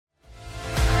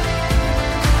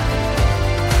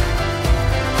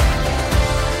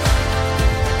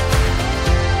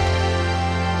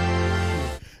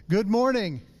Good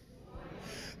morning.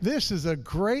 This is a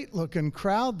great looking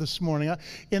crowd this morning.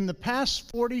 In the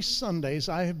past 40 Sundays,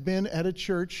 I have been at a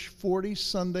church 40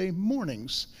 Sunday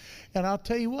mornings. And I'll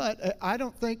tell you what, I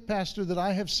don't think, Pastor, that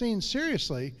I have seen,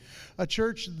 seriously, a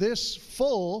church this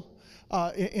full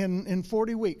in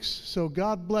 40 weeks. So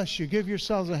God bless you. Give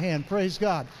yourselves a hand. Praise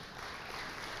God.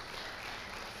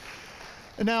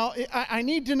 Now, I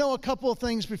need to know a couple of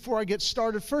things before I get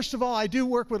started. First of all, I do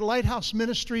work with Lighthouse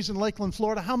Ministries in Lakeland,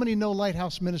 Florida. How many know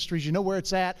Lighthouse Ministries? You know where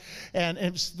it's at.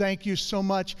 And thank you so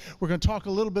much. We're going to talk a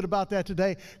little bit about that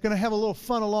today. Going to have a little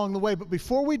fun along the way. But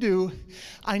before we do,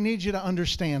 I need you to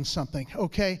understand something,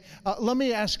 okay? Let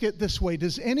me ask it this way.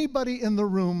 Does anybody in the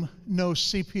room know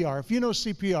CPR? If you know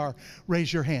CPR,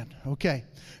 raise your hand. Okay,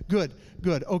 good.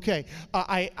 Okay,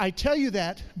 I tell you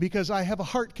that because I have a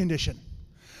heart condition.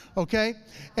 Okay,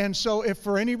 and so if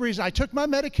for any reason I took my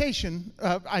medication,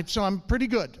 so I'm pretty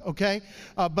good. Okay,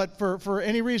 but for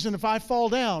any reason, if I fall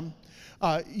down,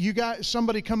 you got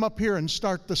somebody come up here and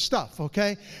start the stuff.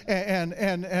 Okay, and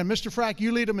Mr. Frack,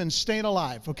 you lead them in staying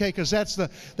alive. Okay, because that's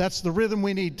the rhythm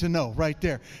we need to know right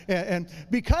there. And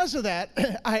because of that,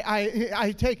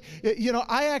 I take, you know,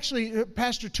 I actually,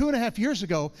 Pastor, 2.5 years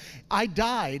ago, I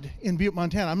died in Butte,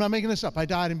 Montana. I'm not making this up. I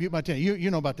died in Butte, Montana.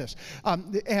 You know about this.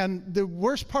 And the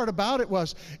worst part about it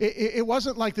was it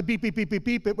wasn't like the beep, beep, beep, beep,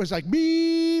 beep. It was like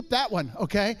beep, that one.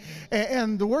 Okay,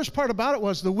 and the worst part about it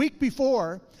was the week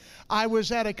before, I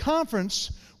was at a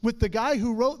conference with the guy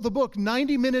who wrote the book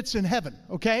 90 Minutes in Heaven,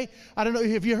 okay? I don't know,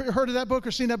 have you heard of that book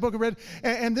or seen that book or read?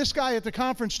 And this guy at the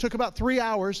conference took about 3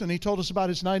 hours, and he told us about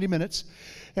his 90 minutes.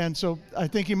 And so I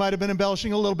think he might have been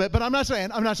embellishing a little bit, but I'm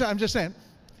just saying.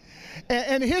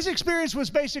 And his experience was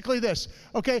basically this,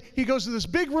 okay? He goes to this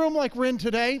big room like we're in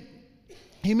today.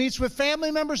 He meets with family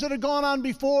members that had gone on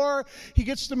before. He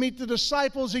gets to meet the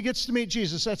disciples. He gets to meet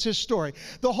Jesus. That's his story.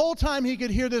 The whole time he could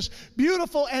hear this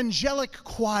beautiful angelic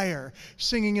choir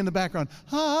singing in the background.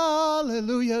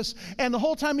 Hallelujahs. And the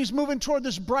whole time he's moving toward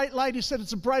this bright light. He said it's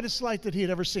the brightest light that he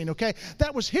had ever seen, okay?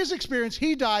 That was his experience.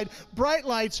 He died. Bright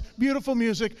lights, beautiful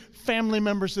music, family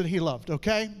members that he loved,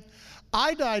 okay?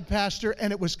 I died, Pastor,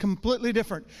 and it was completely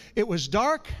different. It was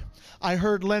dark. I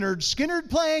heard Leonard Skinner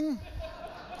playing.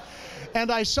 And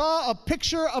I saw a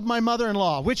picture of my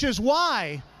mother-in-law, which is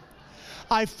why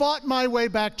I fought my way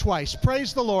back twice.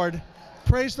 Praise the Lord.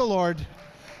 Praise the Lord.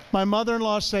 My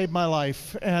mother-in-law saved my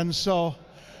life. And so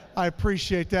I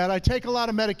appreciate that. I take a lot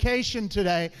of medication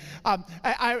today. I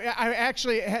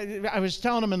was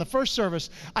telling him in the first service,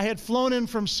 I had flown in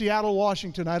from Seattle,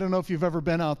 Washington. I don't know if you've ever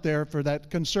been out there for that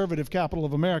conservative capital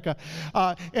of America.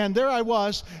 And there I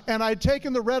was, and I'd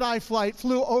taken the red-eye flight,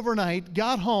 flew overnight,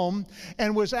 got home,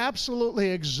 and was absolutely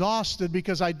exhausted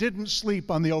because I didn't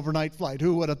sleep on the overnight flight.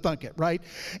 Who would have thunk it, right?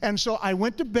 And so I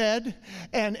went to bed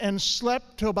and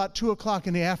slept till about 2 o'clock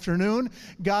in the afternoon,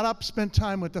 got up, spent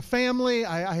time with the family.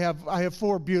 I have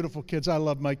 4 beautiful kids. I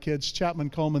love my kids,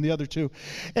 Chapman, Coleman, the other 2.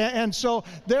 And so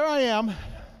there I am.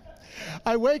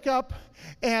 I wake up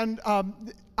and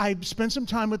I spend some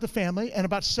time with the family. And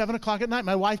about 7 o'clock at night,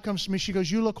 my wife comes to me. She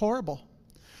goes, "You look horrible."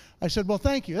 I said, "Well,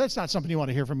 thank you. That's not something you want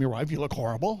to hear from your wife. You look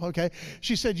horrible." Okay.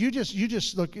 She said, you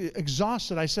just look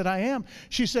exhausted. I said, "I am."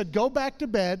 She said, "Go back to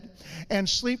bed and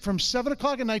sleep from 7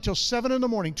 o'clock at night till 7 in the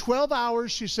morning. 12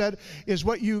 hours," she said, "is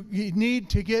what you need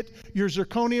to get your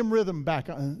zirconium rhythm back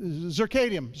on."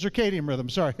 Circadian rhythm.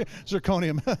 Sorry,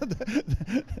 zirconium.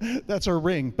 That's her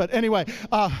ring. But anyway,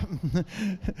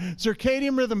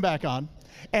 circadian rhythm back on.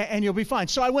 And you'll be fine.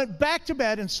 So I went back to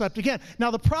bed and slept again. Now,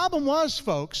 the problem was,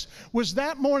 folks, was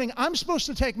that morning, I'm supposed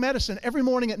to take medicine every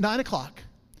morning at 9 o'clock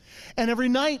and every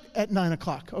night at 9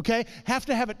 o'clock, okay? Have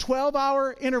to have it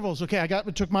 12-hour intervals, okay? I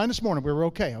took mine this morning. We were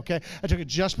okay? I took it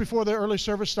just before the early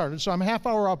service started, so I'm a half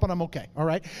hour up and I'm okay, all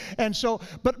right? And so,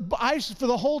 but I, for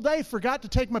the whole day, forgot to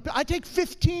take I take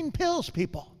 15 pills,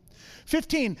 people.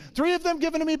 15. 3 of them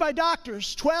given to me by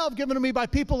doctors. 12 given to me by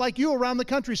people like you around the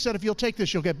country said, if you'll take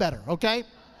this, you'll get better, okay?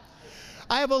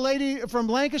 I have a lady from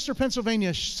Lancaster,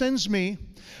 Pennsylvania, sends me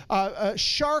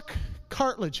shark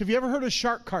cartilage. Have you ever heard of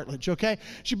shark cartilage, okay?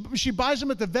 She buys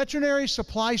them at the veterinary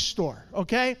supply store,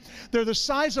 okay? They're the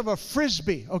size of a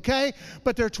Frisbee, okay?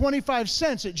 But they're 25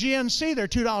 cents. At GNC, they're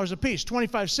 $2 a piece,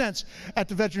 25 cents at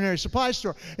the veterinary supply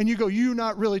store. And you go, "You're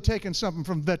not really taking something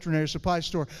from the veterinary supply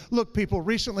store." Look, people,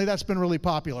 recently that's been really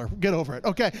popular. Get over it,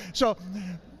 okay? So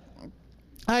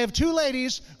I have 2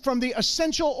 ladies from the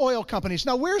essential oil companies.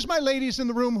 Now, where's my ladies in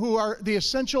the room who are the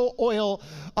essential oil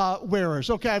wearers?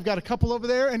 Okay, I've got a couple over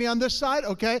there. Any on this side?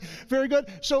 Okay, very good.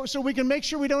 So we can make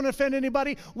sure we don't offend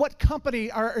anybody. What company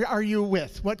are you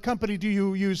with? What company do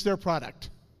you use their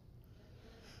product?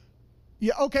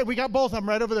 Yeah, okay, we got both of them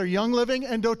right over there, Young Living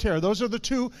and doTERRA. Those are the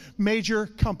two major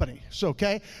companies,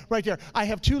 okay? Right there. I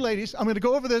have two ladies. I'm going to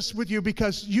go over this with you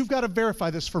because you've got to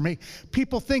verify this for me.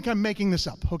 People think I'm making this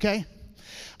up, okay?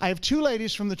 I have two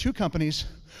ladies from the two companies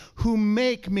who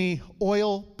make me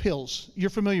oil pills.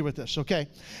 You're familiar with this, okay?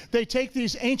 They take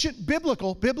these ancient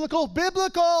biblical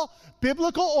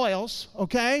oils,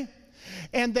 okay?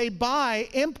 And they buy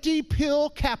empty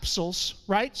pill capsules,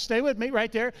 right? Stay with me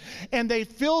right there. And they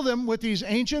fill them with these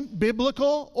ancient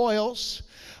biblical oils.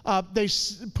 They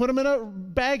put them in a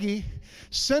baggie,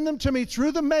 send them to me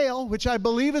through the mail, which I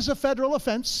believe is a federal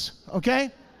offense, okay?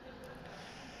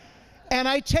 And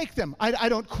I take them. I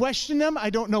don't question them. I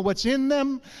don't know what's in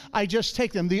them. I just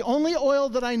take them. The only oil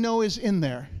that I know is in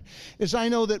there is I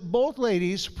know that both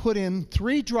ladies put in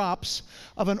 3 drops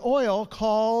of an oil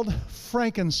called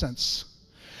frankincense.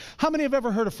 How many have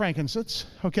ever heard of frankincense?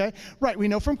 Okay, right, we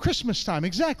know from Christmas time,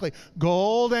 exactly.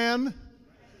 Gold and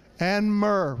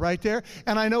myrrh, right there.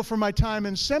 And I know from my time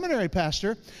in seminary,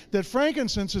 Pastor, that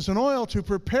frankincense is an oil to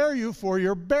prepare you for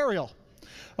your burial,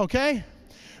 okay?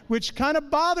 Which kind of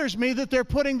bothers me that they're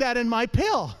putting that in my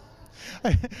pill.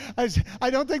 I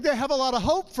don't think they have a lot of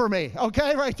hope for me,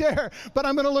 okay, right there. But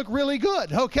I'm going to look really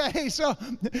good, okay? So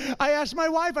I asked my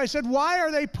wife, I said, why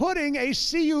are they putting a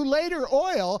see you later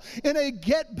oil in a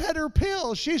get better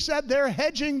pill? She said they're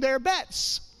hedging their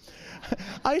bets.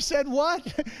 I said, what?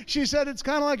 She said, it's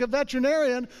kind of like a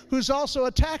veterinarian who's also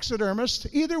a taxidermist.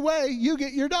 Either way, you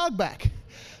get your dog back.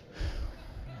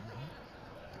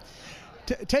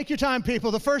 Take your time,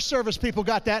 people. The first service people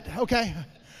got that, okay?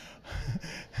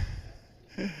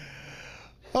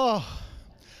 Oh,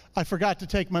 I forgot to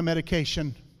take my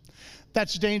medication.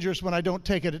 That's dangerous when I don't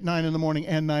take it at 9 in the morning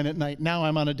and 9 at night. Now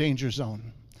I'm on a danger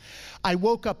zone. I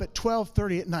woke up at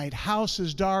 12:30 at night. House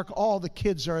is dark. All the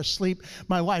kids are asleep.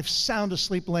 My wife's sound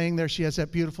asleep laying there. She has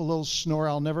that beautiful little snore.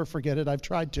 I'll never forget it. I've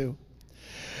tried to.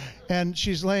 And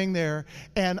she's laying there,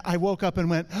 and I woke up and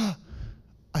went, oh,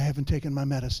 I haven't taken my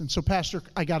medicine. So, Pastor,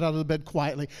 I got out of the bed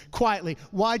quietly. Quietly.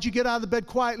 Why'd you get out of the bed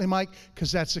quietly, Mike? Because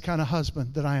that's the kind of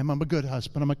husband that I am. I'm a good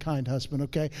husband. I'm a kind husband,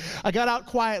 okay? I got out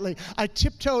quietly. I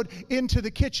tiptoed into the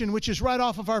kitchen, which is right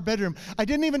off of our bedroom. I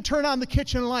didn't even turn on the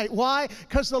kitchen light. Why?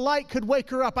 Because the light could wake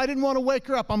her up. I didn't want to wake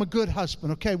her up. I'm a good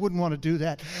husband, okay? Wouldn't want to do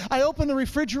that. I opened the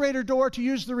refrigerator door to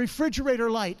use the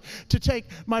refrigerator light to take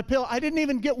my pill. I didn't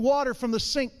even get water from the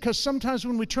sink because sometimes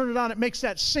when we turn it on, it makes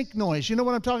that sink noise. You know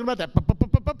what I'm talking about? That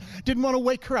didn't want to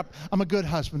wake her up. I'm a good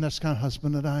husband. That's the kind of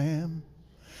husband that I am.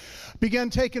 Began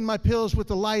taking my pills with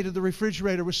the light of the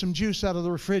refrigerator with some juice out of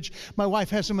the fridge. My wife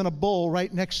has them in a bowl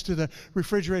right next to the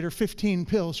refrigerator, 15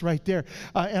 pills right there.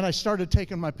 And I started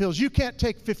taking my pills. You can't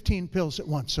take 15 pills at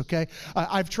once, okay?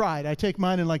 I've tried. I take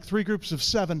mine in like 3 groups of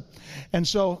 7. And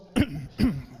so...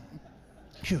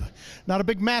 Not a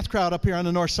big math crowd up here on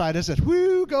the north side, is it?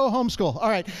 Woo, go homeschool. All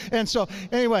right. And so,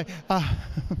 anyway,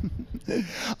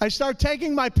 I start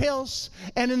taking my pills,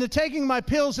 and in the taking my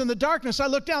pills in the darkness, I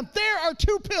look down. There are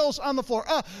 2 pills on the floor.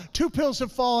 2 pills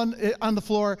have fallen on the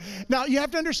floor. Now, you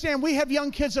have to understand, we have young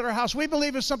kids at our house. We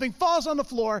believe if something falls on the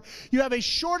floor, you have a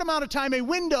short amount of time, a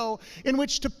window in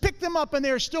which to pick them up, and they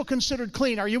are still considered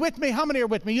clean. Are you with me? How many are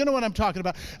with me? You know what I'm talking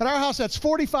about. At our house, that's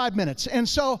 45 minutes. And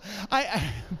so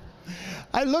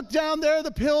I look down there,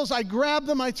 the pills, I grab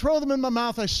them, I throw them in my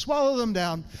mouth, I swallow them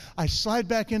down. I slide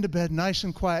back into bed nice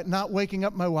and quiet, not waking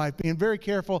up my wife, being very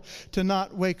careful to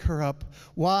not wake her up.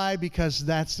 Why? Because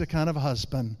that's the kind of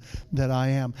husband that I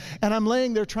am. And I'm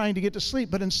laying there trying to get to sleep,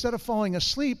 but instead of falling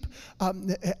asleep,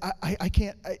 I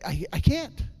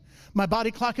can't. My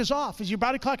body clock is off. Has your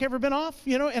body clock ever been off?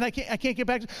 You know, and I can't get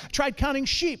back. I tried counting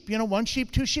sheep. You know, 1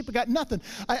 sheep, 2 sheep. I got nothing.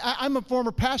 I'm a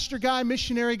former pastor guy,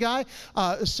 missionary guy,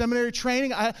 seminary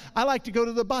training. I like to go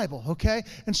to the Bible, okay?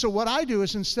 And so what I do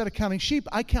is instead of counting sheep,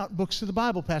 I count books of the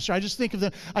Bible, Pastor. I just think of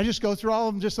them. I just go through all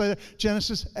of them just like that.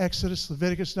 Genesis, Exodus,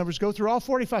 Leviticus, Numbers. Go through all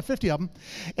 45, 50 of them.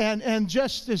 And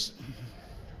just as,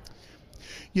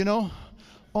 you know,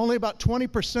 only about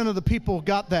 20% of the people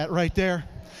got that right there.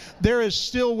 There is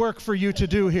still work for you to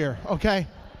do here, okay?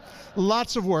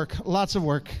 Lots of work, lots of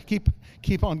work.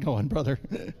 Keep on going, brother.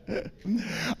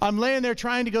 I'm laying there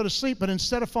trying to go to sleep, but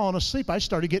instead of falling asleep, I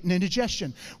started getting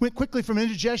indigestion. Went quickly from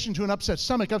indigestion to an upset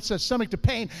stomach to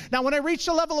pain. Now, when I reached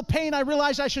a level of pain, I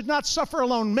realized I should not suffer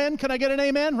alone. Men, can I get an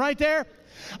amen right there?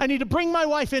 I need to bring my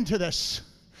wife into this.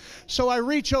 So I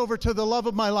reach over to the love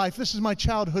of my life. This is my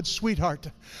childhood sweetheart.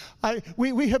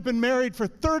 We have been married for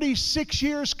 36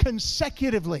 years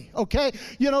consecutively, okay?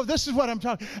 You know, this is what I'm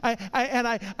talking.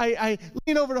 I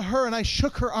leaned over to her and I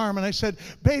shook her arm and I said,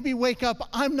 baby, wake up.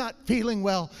 I'm not feeling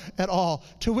well at all.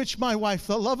 To which my wife,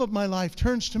 the love of my life,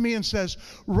 turns to me and says,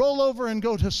 roll over and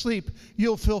go to sleep.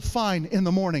 You'll feel fine in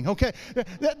the morning, okay?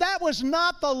 That was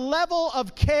not the level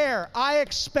of care I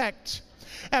expect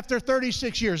after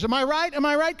 36 years. Am I right? Am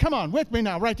I right? Come on, with me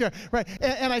now, right there. Right.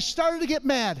 And I started to get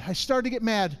mad.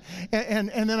 And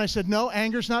then I said, no,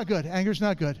 anger's not good. Anger's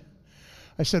not good.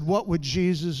 I said, what would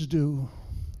Jesus do?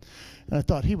 And I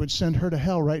thought he would send her to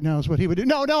hell right now is what he would do.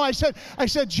 No, I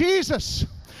said, Jesus.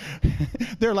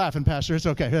 They're laughing, Pastor. It's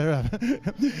okay. They're laughing.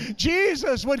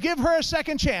 Jesus would give her a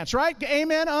second chance, right?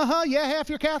 Amen. Yeah, half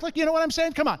you're Catholic. You know what I'm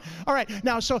saying? Come on. All right.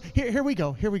 Now, so here we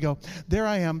go. There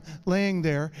I am laying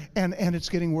there, and it's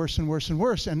getting worse and worse and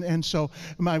worse. And so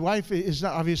my wife is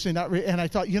obviously not. And I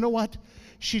thought, you know what?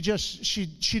 She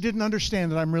didn't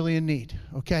understand that I'm really in need.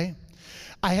 Okay.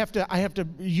 I have to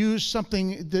use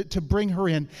something to bring her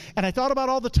in. And I thought about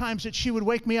all the times that she would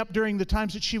wake me up during the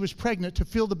times that she was pregnant to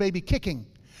feel the baby kicking.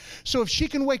 So if she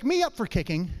can wake me up for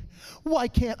kicking, why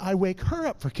can't I wake her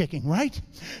up for kicking, right?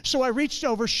 So I reached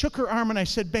over, shook her arm, and I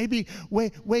said, baby,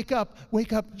 wake up,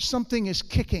 something is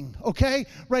kicking, okay?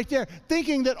 Right there.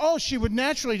 Thinking that, she would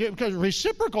naturally do it because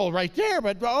reciprocal right there.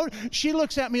 But she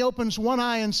looks at me, opens one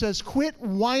eye, and says, quit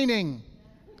whining.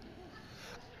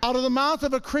 Out of the mouth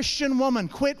of a Christian woman,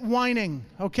 quit whining,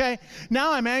 okay?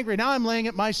 Now I'm angry. Now I'm laying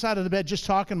at my side of the bed just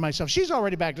talking to myself. She's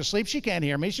already back to sleep. She can't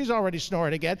hear me. She's already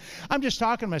snoring again. I'm just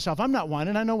talking to myself. I'm not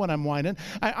whining. I know when I'm whining.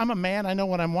 I'm a man. I know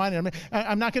when I'm whining.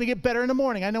 I'm not going to get better in the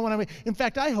morning. I know when in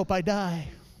fact, I hope I die.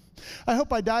 I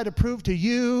hope I die to prove to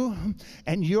you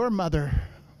and your mother.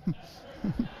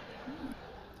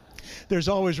 There's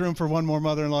always room for one more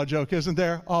mother-in-law joke, isn't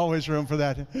there? Always room for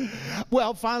that.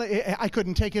 Well, finally, I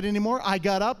couldn't take it anymore. I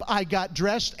got up. I got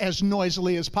dressed as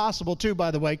noisily as possible, too,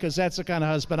 by the way, because that's the kind of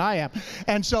husband I am.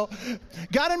 And so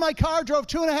got in my car, drove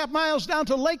 2.5 miles down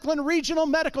to Lakeland Regional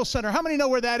Medical Center. How many know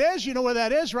where that is? You know where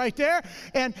that is, right there.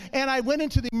 And I went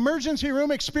into the emergency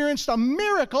room, experienced a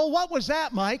miracle. What was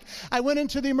that, Mike? I went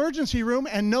into the emergency room,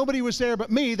 and nobody was there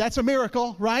but me. That's a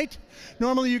miracle, right?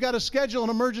 Normally, you got to schedule an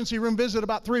emergency room visit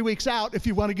about 3 weeks out if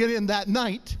you want to get in that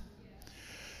night.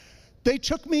 They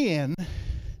took me in,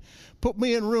 put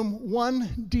me in room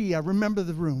 1D. I remember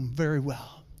the room very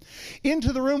well.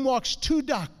 Into the room walks 2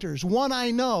 doctors. One I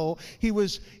know, he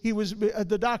was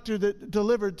the doctor that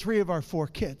delivered 3 of our 4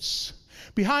 kids.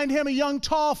 Behind him, a young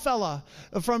tall fella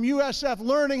from USF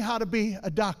learning how to be a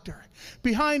doctor.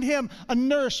 Behind him, a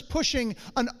nurse pushing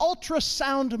an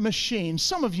ultrasound machine.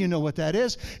 Some of you know what that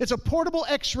is. It's a portable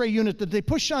x-ray unit that they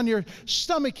push on your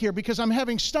stomach here because I'm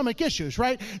having stomach issues,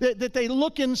 right? That they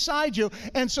look inside you.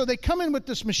 And so they come in with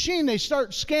this machine. They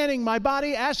start scanning my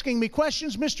body, asking me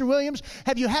questions. Mr. Williams,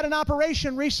 have you had an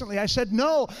operation recently? I said,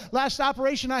 no. Last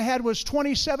operation I had was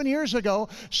 27 years ago.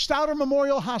 Stouter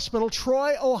Memorial Hospital,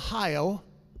 Troy, Ohio.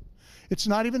 It's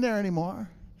not even there anymore.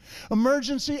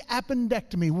 Emergency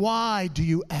appendectomy. Why, do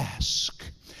you ask?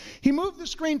 He moved the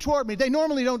screen toward me. They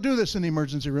normally don't do this in the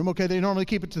emergency room, okay? They normally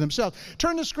keep it to themselves.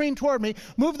 Turned the screen toward me,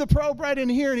 moved the probe right in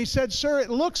here, and he said, sir, it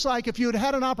looks like if you had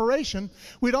had an operation,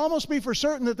 we'd almost be for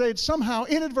certain that they'd somehow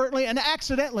inadvertently and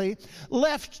accidentally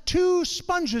left 2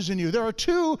 sponges in you. There are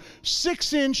 2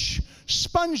 6-inch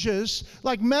sponges,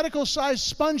 like medical-sized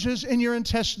sponges in your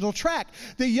intestinal tract.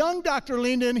 The young doctor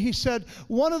leaned in. He said,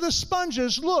 one of the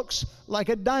sponges looks like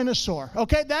a dinosaur.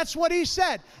 Okay, that's what he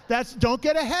said. Don't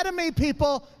get ahead of me,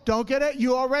 people. Don't get it.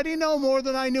 You already know more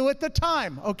than I knew at the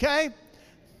time, okay?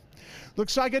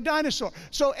 Looks like a dinosaur.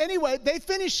 So anyway, they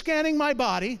finish scanning my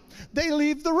body. They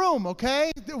leave the room,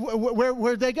 okay?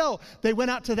 Where'd they go? They went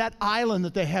out to that island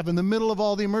that they have in the middle of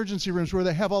all the emergency rooms where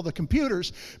they have all the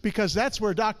computers, because that's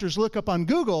where doctors look up on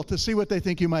Google to see what they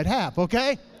think you might have,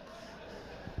 okay?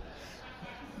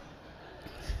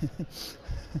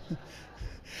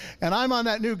 And I'm on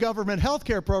that new government health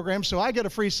care program, so I get a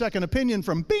free second opinion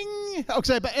from Bing.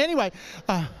 Okay, but anyway,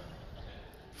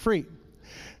 free.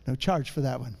 No charge for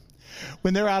that one.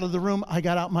 When they're out of the room, I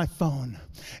got out my phone,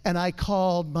 and I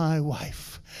called my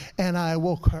wife, and I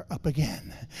woke her up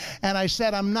again. And I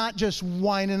said, I'm not just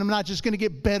whining. I'm not just going to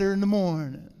get better in the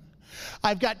morning.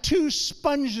 I've got 2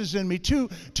 sponges in me, two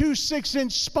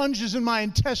 6-inch sponges in my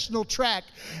intestinal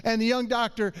tract. And the young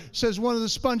doctor says one of the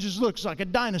sponges looks like a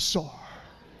dinosaur.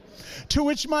 To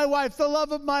which my wife, the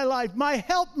love of my life, my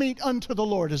helpmeet unto the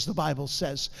Lord, as the Bible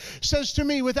says to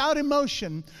me without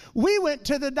emotion, we went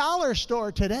to the dollar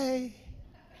store today.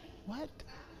 What?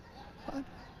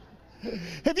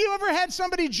 Have you ever had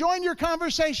somebody join your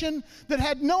conversation that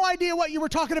had no idea what you were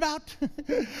talking about?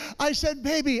 I said,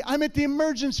 baby, I'm at the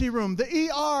emergency room, the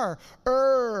ER.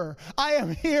 I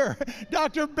am here.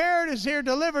 Dr. Barrett is here,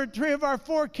 delivered 3 of our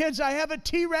 4 kids. I have a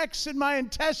T-Rex in my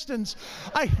intestines.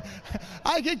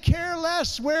 I could care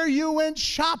less where you went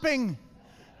shopping.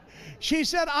 She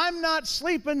said, I'm not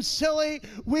sleeping, silly.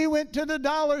 We went to the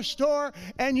dollar store,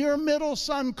 and your middle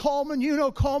son, Coleman, you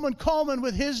know Coleman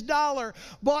with his dollar,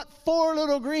 bought 4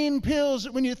 little green pills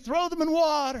that when you throw them in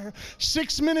water,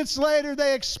 6 minutes later,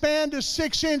 they expand to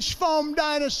 6-inch foam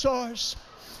dinosaurs.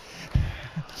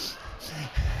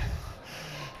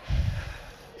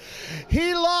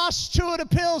 He lost 2 of the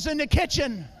pills in the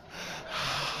kitchen.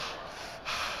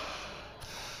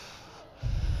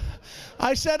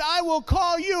 I said, I will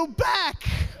call you back.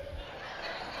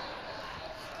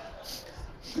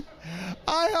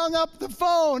 I hung up the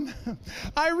phone.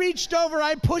 I reached over.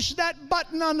 I pushed that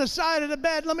button on the side of the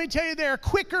bed. Let me tell you, they're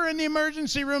quicker in the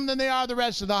emergency room than they are the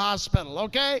rest of the hospital,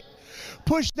 okay?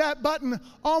 Pushed that button.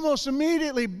 Almost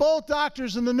immediately, both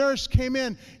doctors and the nurse came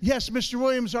in. Yes, Mr.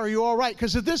 Williams, are you all right?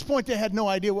 Because at this point, they had no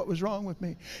idea what was wrong with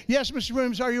me. Yes, Mr.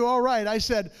 Williams, are you all right? I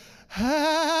said,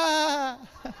 ah.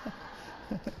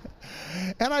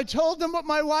 And I told them what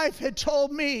my wife had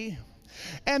told me,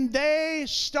 and they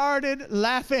started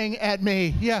laughing at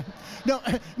me. Yeah.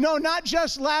 No, not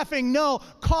just laughing. No,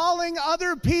 calling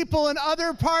other people in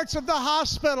other parts of the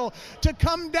hospital to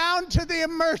come down to the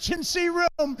emergency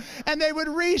room, and they would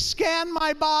rescan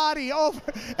my body over,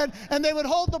 and they would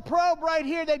hold the probe right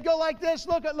here. They'd go like this.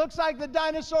 Look, it looks like the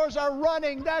dinosaurs are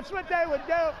running. That's what they would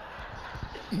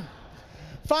do.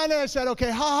 Finally, I said,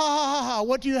 okay,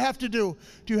 what do you have to do?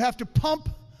 Do you have to pump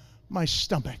my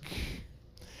stomach?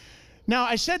 Now,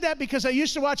 I said that because I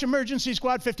used to watch Emergency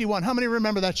Squad 51. How many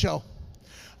remember that show?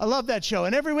 I love that show.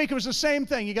 And every week it was the same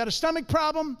thing. You got a stomach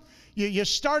problem, you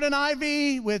start an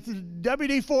IV with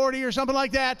WD-40 or something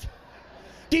like that.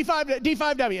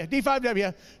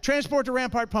 D5W, transport to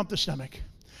Rampart, pump the stomach.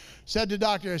 Said to the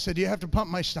doctor, I said, you have to pump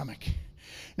my stomach.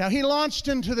 Now, he launched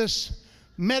into this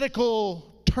medical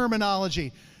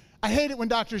terminology. I hate it when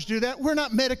doctors do that. We're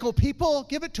not medical people.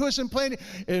 Give it to us in plain.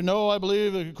 No, I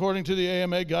believe according to the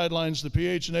AMA guidelines, the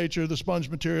pH nature of the sponge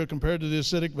material compared to the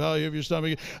acidic value of your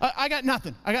stomach. I got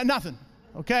nothing.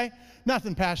 Okay?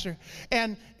 Nothing, Pastor.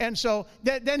 And so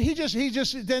then he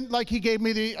gave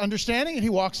me the understanding, and he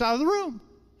walks out of the room.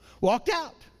 Walked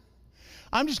out.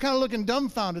 I'm just kind of looking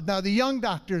dumbfounded. Now, the young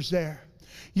doctor's there.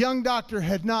 Young doctor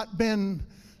had not been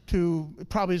to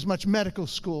probably as much medical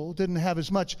school, didn't have as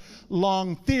much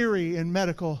long theory in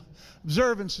medical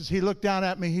observances. He looked down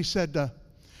at me. He said,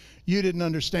 you didn't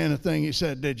understand a thing. He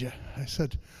said, did you? I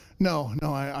said, no,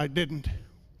 I didn't.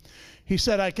 He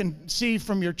said, I can see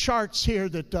from your charts here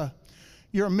that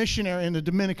you're a missionary in the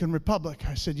Dominican Republic.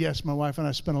 I said, yes, my wife and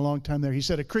I spent a long time there. He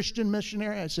said, a Christian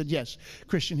missionary? I said, yes,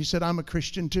 Christian. He said, I'm a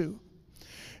Christian too.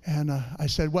 And I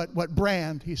said, what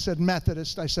brand? He said,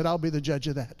 Methodist. I said, I'll be the judge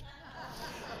of that.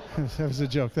 That was a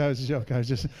joke.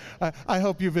 I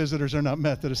hope you visitors are not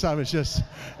Methodist. I was just,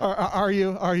 are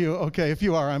you? Okay, if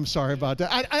you are, I'm sorry about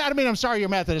that. I don't mean I'm sorry you're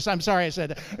Methodist. I'm sorry I said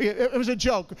that. It was a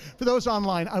joke. For those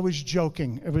online, I was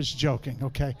joking. It was joking,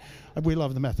 okay? We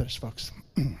love the Methodist folks.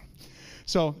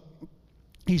 So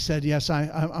he said, yes,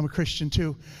 I'm a Christian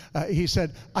too. He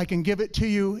said, I can give it to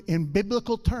you in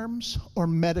biblical terms or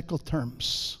medical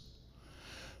terms.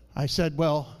 I said,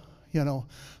 well,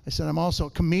 I said, I'm also a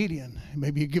comedian.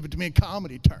 Maybe you give it to me in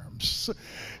comedy terms.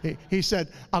 He said,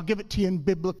 I'll give it to you in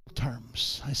biblical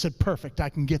terms. I said, perfect, I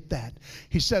can get that.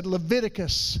 He said,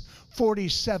 Leviticus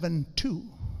 47:2.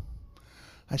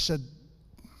 I said,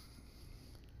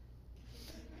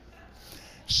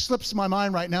 slips my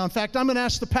mind right now. In fact, I'm going to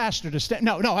ask the pastor to stand.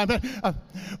 No, I'm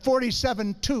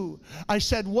 47:2. I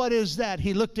said, what is that?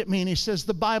 He looked at me and he says,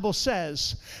 the Bible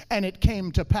says, and it came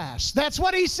to pass. That's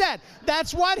what he said.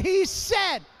 That's what he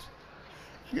said.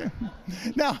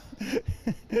 Now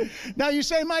you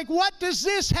say, Mike, what does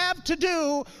this have to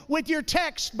do with your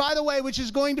text, by the way, which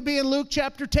is going to be in Luke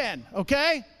chapter 10,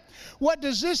 okay? What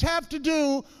does this have to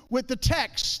do with the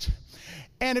text?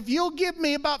 And if you'll give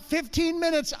me about 15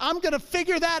 minutes, I'm going to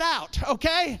figure that out,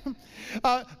 okay?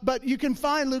 But you can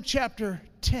find Luke chapter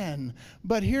 10.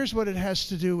 But here's what it has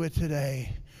to do with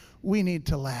today. We need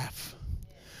to laugh.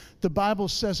 The Bible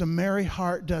says a merry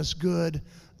heart does good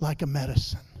like a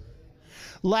medicine.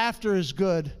 Laughter is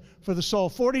good for the soul.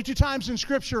 42 times in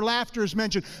Scripture, laughter is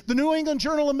mentioned. The New England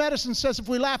Journal of Medicine says if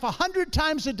we laugh 100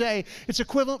 times a day, it's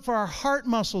equivalent for our heart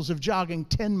muscles of jogging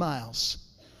 10 miles.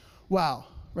 Wow.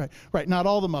 Right. Not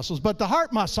all the muscles, but the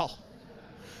heart muscle.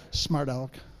 Smart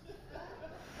aleck.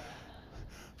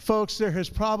 Folks, there has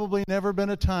probably never been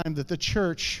a time that the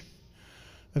church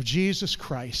of Jesus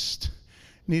Christ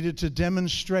needed to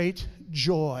demonstrate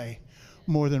joy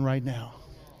more than right now.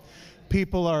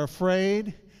 People are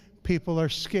afraid. People are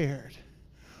scared.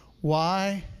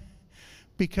 Why?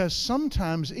 Because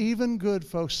sometimes even good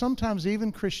folks, sometimes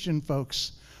even Christian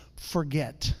folks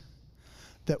forget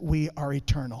that we are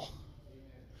eternal.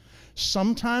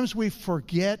 Sometimes we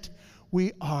forget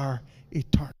we are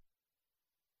eternal.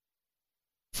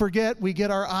 Forget we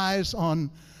get our eyes on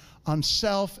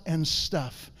self and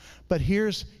stuff. But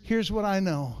here's what I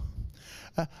know.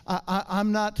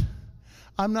 I'm not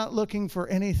looking for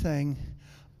anything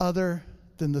other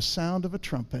than the sound of a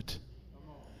trumpet.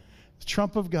 The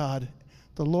trump of God.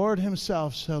 The Lord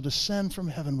himself shall descend from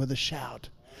heaven with a shout.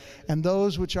 And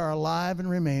those which are alive and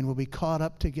remain will be caught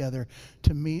up together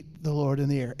to meet the Lord in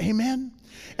the air. Amen?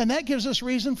 And that gives us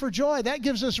reason for joy. That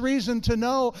gives us reason to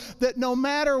know that no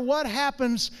matter what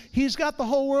happens, he's got the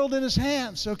whole world in his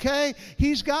hands, okay?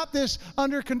 He's got this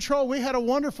under control. We had a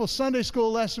wonderful Sunday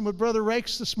school lesson with Brother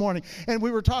Rakes this morning, and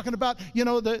we were talking about,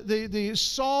 the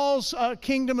Saul's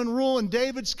kingdom and rule and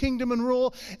David's kingdom and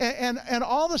rule, and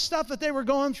all the stuff that they were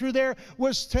going through there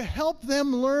was to help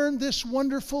them learn this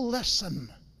wonderful lesson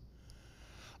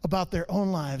about their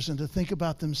own lives and to think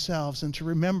about themselves and to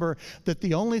remember that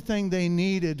the only thing they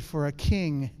needed for a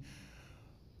king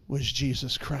was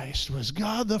Jesus Christ, was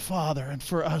God the Father, and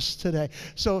for us today.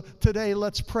 So today,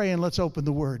 let's pray and let's open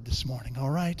the Word this morning, all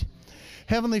right?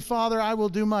 Heavenly Father, I will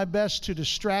do my best to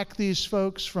distract these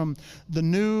folks from the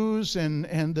news and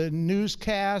the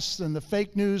newscasts and the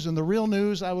fake news and the real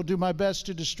news. I will do my best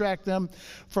to distract them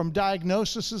from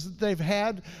diagnoses that they've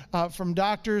had, from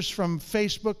doctors, from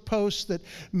Facebook posts that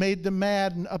made them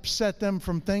mad and upset them,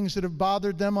 from things that have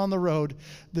bothered them on the road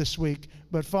this week.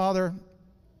 But Father,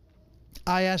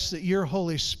 I ask that your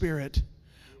Holy Spirit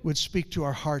would speak to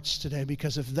our hearts today,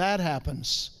 because if that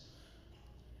happens,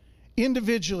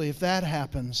 individually, if that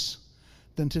happens,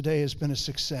 then today has been a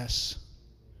success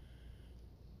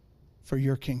for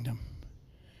your kingdom.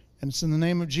 And it's in the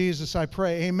name of Jesus I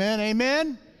pray. Amen.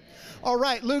 Amen. All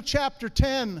right, Luke chapter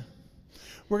 10.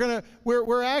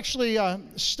 We're actually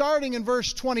starting in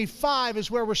verse 25 is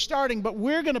where we're starting, but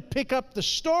we're going to pick up the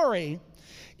story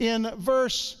in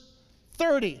verse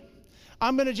 30.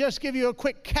 I'm going to just give you a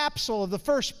quick capsule of the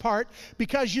first part,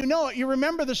 because you know it. You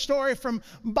remember the story from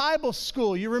Bible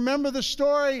school. You remember the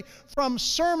story from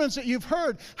sermons that you've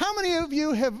heard. How many of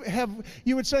you have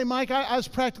you would say, Mike, I was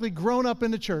practically grown up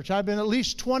in the church. I've been at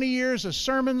least 20 years of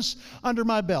sermons under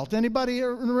my belt. Anybody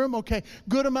in the room? Okay,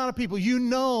 good amount of people. You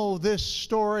know this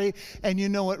story, and you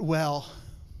know it well.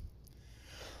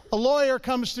 A lawyer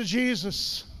comes to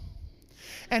Jesus,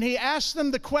 and he asks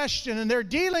them the question, and they're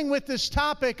dealing with this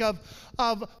topic of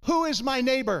who is my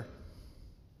neighbor?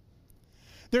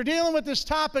 They're dealing with this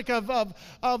topic of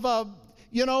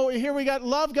here we got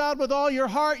love God with all your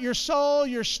heart, your soul,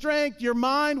 your strength, your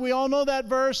mind. We all know that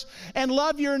verse. And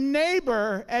love your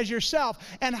neighbor as yourself.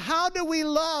 And how do we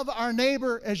love our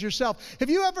neighbor as yourself?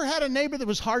 Have you ever had a neighbor that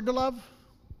was hard to love?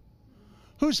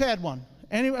 Who's had one?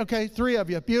 Anyway, okay, 3 of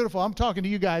you. Beautiful. I'm talking to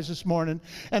you guys this morning.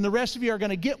 And the rest of you are going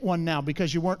to get one now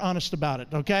because you weren't honest about it,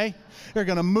 okay? They're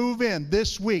going to move in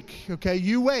this week, okay?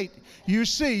 You wait. You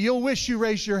see. You'll wish you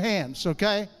raised your hands,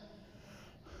 okay?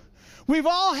 We've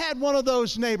all had one of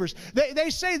those neighbors. They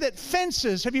say that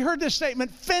fences, have you heard this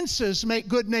statement? Fences make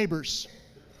good neighbors.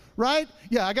 Right?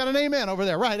 Yeah, I got an amen over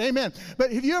there. Right, amen.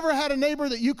 But have you ever had a neighbor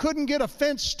that you couldn't get a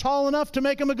fence tall enough to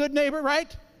make him a good neighbor,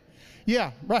 right?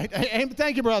 Yeah, right.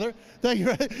 Thank you, brother. Thank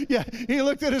you. Yeah, he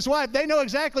looked at his wife. They know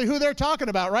exactly who they're talking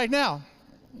about right now.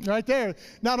 Right there.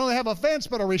 Not only have a fence,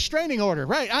 but a restraining order.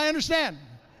 Right, I understand.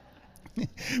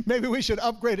 Maybe we should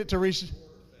upgrade it to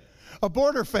a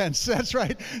border fence. That's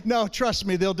right. No, trust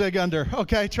me, they'll dig under.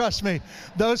 Okay, trust me.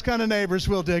 Those kind of neighbors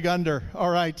will dig under.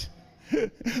 All right.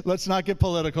 Let's not get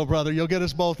political, brother. You'll get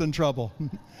us both in trouble.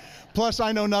 Plus,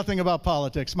 I know nothing about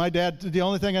politics. My dad, the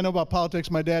only thing I know about politics,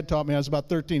 my dad taught me. I was about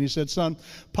 13. He said, son,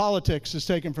 politics is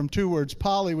taken from 2 words,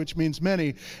 poly, which means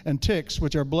many, and ticks,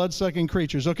 which are blood-sucking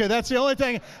creatures. Okay, that's the only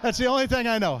thing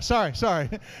I know. Sorry.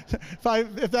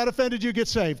 If that offended you, get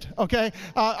saved. Okay?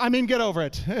 Get over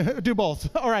it. Do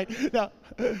both. All right. Now,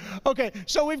 okay,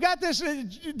 so we've got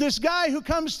this guy who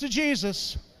comes to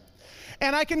Jesus,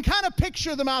 and I can kind of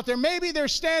picture them out there. Maybe they're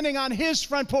standing on his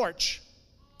front porch.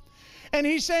 And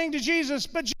he's saying to Jesus,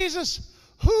 but Jesus,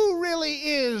 who really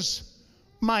is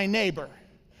my neighbor?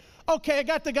 Okay, I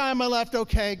got the guy on my left,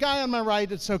 okay. Guy on my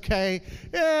right, it's okay.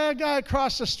 Yeah, guy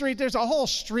across the street, there's a whole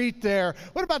street there.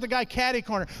 What about the guy catty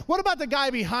corner? What about the guy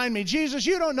behind me? Jesus,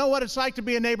 you don't know what it's like to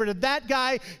be a neighbor to that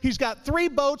guy. He's got 3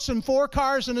 boats and 4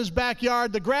 cars in his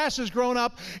backyard. The grass has grown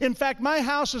up. In fact, my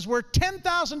house is worth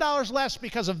 $10,000 less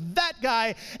because of that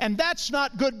guy, and that's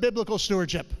not good biblical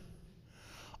stewardship.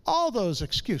 All those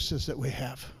excuses that we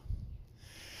have.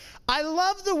 I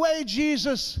love the way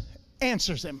Jesus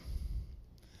answers him.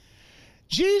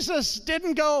 Jesus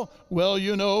didn't go, well,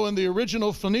 you know, in the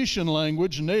original Phoenician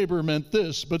language, neighbor meant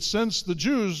this, but since the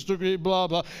Jews, blah,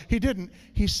 blah. He didn't.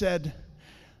 He said,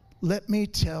 let me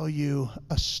tell you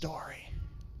a story.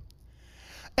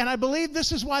 And I believe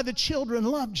this is why the children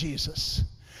love Jesus,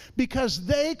 because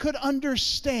they could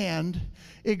understand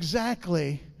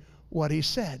exactly what he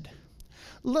said.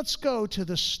 Let's go to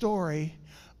the story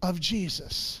of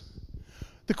Jesus.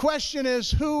 The question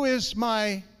is, who is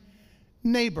my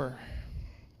neighbor?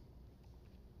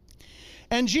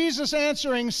 And Jesus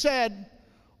answering said,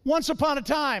 once upon a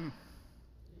time,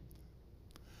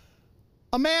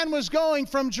 a man was going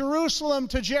from Jerusalem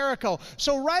to Jericho.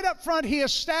 So right up front, he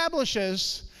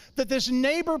establishes that this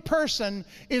neighbor person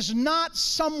is not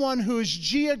someone who is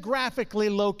geographically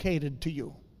located to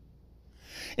you.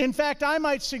 In fact, I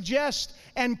might suggest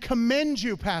and commend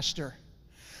you, Pastor,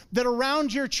 that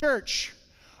around your church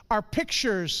are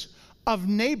pictures of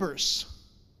neighbors.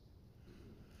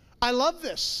 I love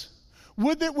this.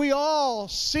 Would that we all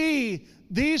see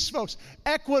these folks.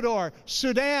 Ecuador,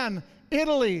 Sudan,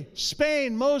 Italy,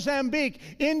 Spain, Mozambique,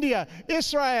 India,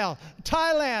 Israel,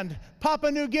 Thailand,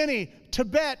 Papua New Guinea,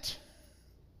 Tibet.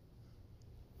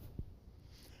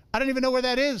 I don't even know where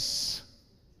that is.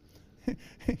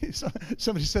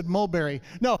 Somebody said Mulberry.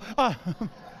 No.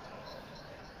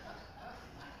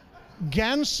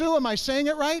 Gansu, am I saying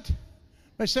it right? Am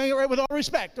I saying it right with all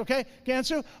respect? Okay,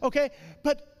 Gansu, okay.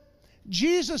 But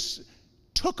Jesus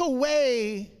took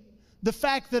away the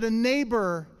fact that a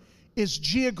neighbor is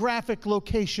geographic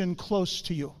location close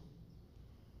to you.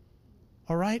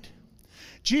 All right?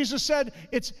 Jesus said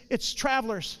it's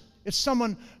travelers. It's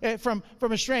someone from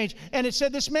a strange. And it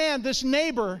said this man, this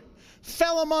neighbor,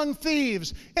 fell among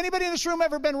thieves. Anybody in this room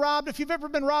ever been robbed? If you've ever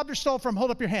been robbed or stole from,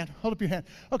 hold up your hand. Hold up your hand.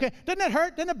 Okay. Doesn't it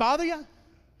hurt? Doesn't it bother you?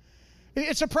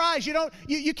 It's a surprise.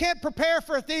 You can't prepare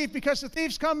for a thief because the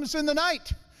thief comes in the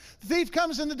night. The thief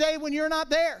comes in the day when you're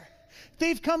not there.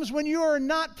 Thief comes when you are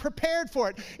not prepared for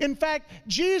it. In fact,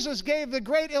 Jesus gave the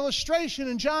great illustration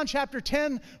in John chapter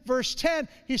 10, verse 10.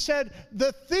 He said,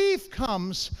 the thief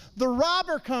comes, the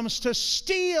robber comes to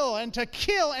steal and to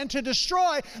kill and to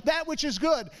destroy that which is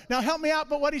good. Now help me out,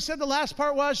 but what he said the last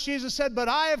part was, Jesus said, but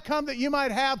I have come that you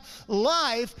might have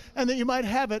life and that you might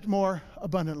have it more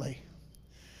abundantly.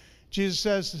 Jesus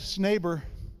says this neighbor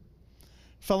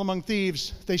fell among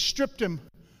thieves. They stripped him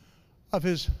of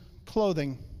his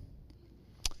clothing.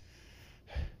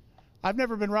 I've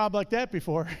never been robbed like that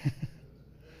before.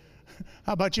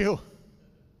 How about you?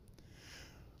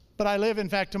 But I live, in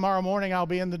fact, tomorrow morning I'll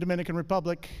be in the Dominican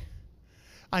Republic.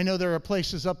 I know there are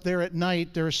places up there at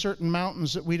night. There are certain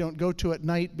mountains that we don't go to at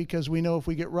night because we know if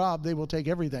we get robbed, they will take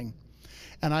everything.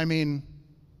 And I mean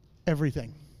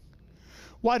everything.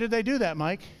 Why did they do that,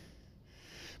 Mike?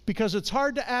 Because it's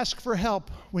hard to ask for help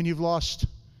when you've lost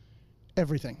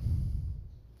everything.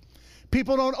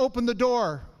 People don't open the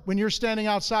door when you're standing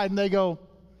outside and they go,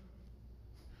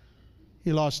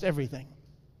 he lost everything.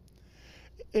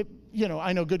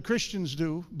 I know good Christians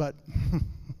do, but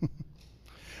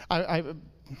I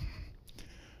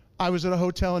was at a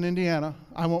hotel in Indiana.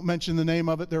 I won't mention the name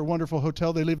of it. They're a wonderful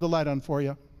hotel. They leave the light on for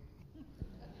you.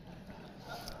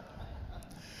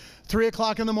 3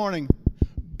 o'clock in the morning.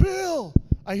 Bill!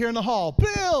 I hear in the hall,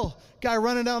 Bill! Guy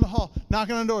running down the hall,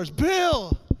 knocking on doors.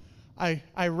 Bill!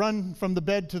 I run from the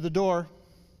bed to the door.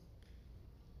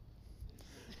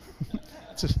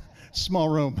 It's a small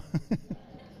room.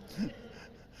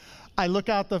 I look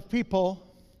out the peephole.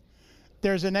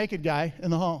 There's a naked guy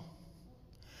in the hall.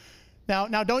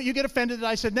 Now don't you get offended that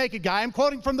I said naked guy. I'm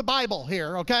quoting from the Bible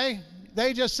here, okay?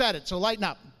 They just said it, so lighten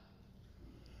up.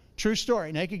 True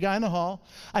story, naked guy in the hall.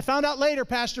 I found out later,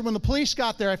 Pastor, when the police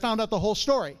got there, I found out the whole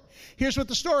story. Here's what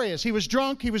the story is. He was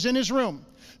drunk. He was in his room.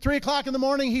 3 o'clock in the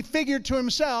morning, he figured to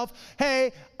himself,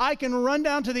 hey, I can run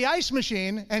down to the ice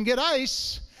machine and get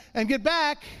ice and get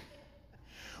back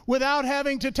without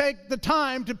having to take the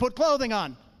time to put clothing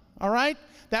on. All right?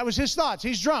 That was his thoughts.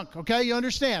 He's drunk, okay? You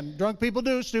understand. Drunk people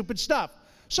do stupid stuff.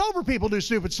 Sober people do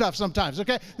stupid stuff sometimes,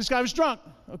 okay? This guy was drunk,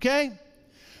 okay?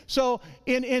 So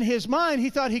in his mind, he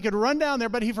thought he could run down there,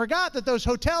 but he forgot that those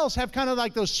hotels have kind of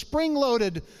like those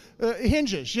spring-loaded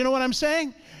hinges. You know what I'm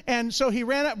saying? And so he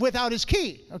ran up without his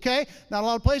key, okay? Not a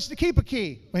lot of places to keep a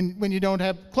key when you don't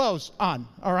have clothes on,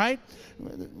 all right?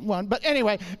 But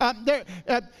anyway,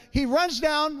 he runs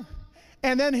down,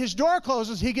 and then his door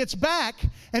closes. He gets back,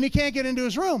 and he can't get into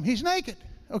his room. He's naked.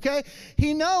 Okay?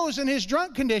 He knows in his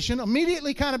drunk condition,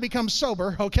 immediately kind of becomes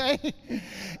sober, okay?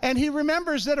 And he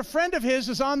remembers that a friend of his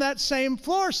is on that same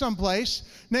floor someplace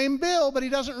named Bill, but he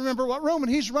doesn't remember what room.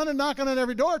 And he's running, knocking on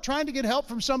every door, trying to get help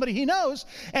from somebody he knows.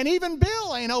 And even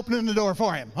Bill ain't opening the door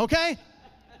for him, okay?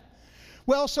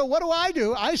 Well, so what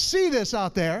do? I see this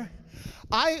out there.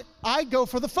 I go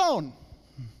for the phone.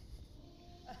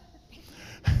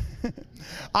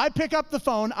 I pick up the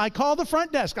phone. I call the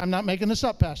front desk. I'm not making this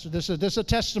up, Pastor. This is a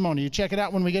testimony. You check it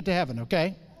out when we get to heaven,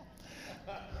 okay?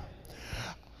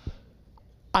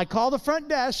 I call the front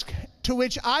desk, to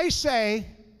which I say,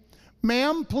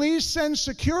 ma'am, please send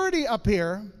security up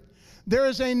here. There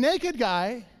is a naked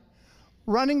guy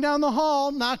running down the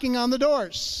hall, knocking on the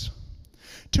doors.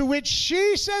 To which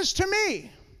she says to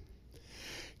me,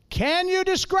 can you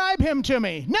describe him to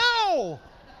me? No!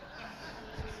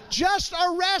 Just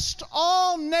arrest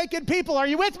all naked people. Are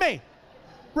you with me?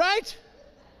 Right?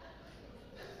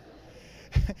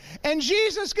 And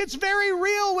Jesus gets very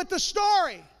real with the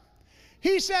story.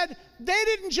 He said, they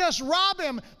didn't just rob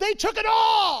him, they took it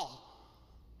all.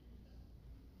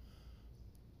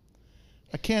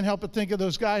 I can't help but think of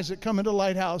those guys that come into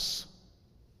Lighthouse.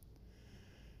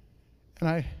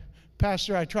 And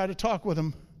Pastor, I try to talk with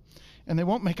them, and they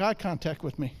won't make eye contact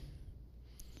with me.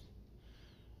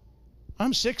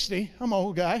 I'm 60. I'm an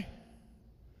old guy.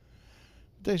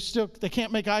 They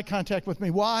can't make eye contact with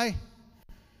me. Why?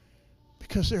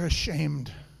 Because they're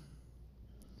ashamed.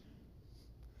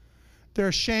 They're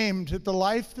ashamed at the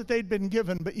life that they'd been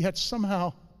given, but yet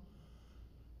somehow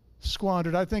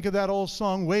squandered. I think of that old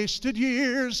song, wasted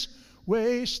years,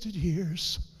 wasted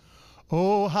years.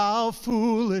 Oh, how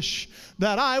foolish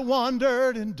that I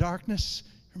wandered in darkness.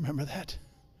 Remember that?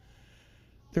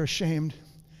 They're ashamed.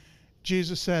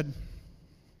 Jesus said,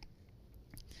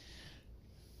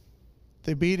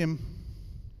 they beat him,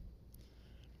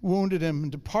 wounded him,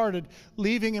 and departed,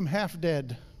 leaving him half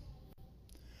dead.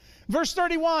 Verse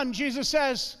 31, Jesus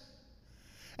says,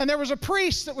 and there was a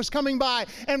priest that was coming by,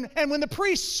 and when the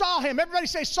priest saw him, everybody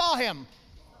say, saw him.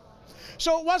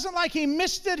 So it wasn't like he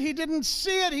missed it, he didn't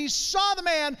see it, he saw the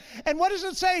man, and what does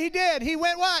it say he did? He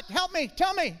went what? Help me,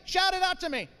 tell me, shout it out to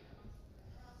me.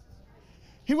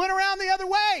 He went around the other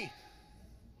way.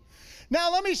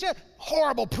 Now let me say,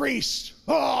 horrible priest.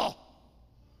 Oh,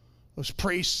 those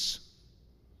priests.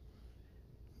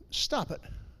 Stop it.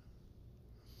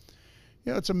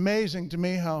 You know, it's amazing to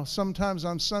me how sometimes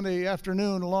on Sunday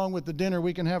afternoon, along with the dinner,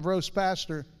 we can have roast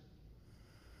pastor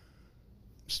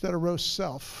instead of roast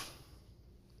self.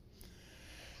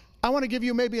 I want to give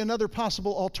you maybe another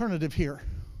possible alternative here.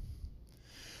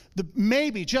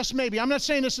 Maybe, just maybe, I'm not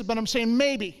saying this, but I'm saying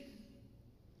maybe.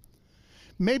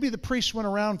 Maybe the priest went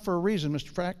around for a reason,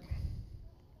 Mr. Frack.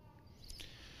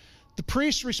 The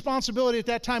priest's responsibility at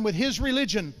that time with his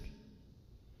religion,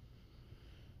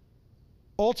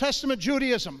 Old Testament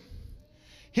Judaism,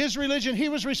 his religion, he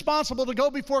was responsible to go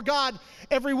before God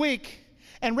every week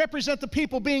and represent the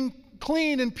people being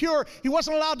clean and pure. He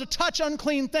wasn't allowed to touch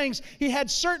unclean things. He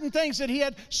had certain things that he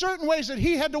had, certain ways that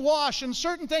he had to wash and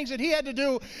certain things that he had to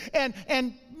do.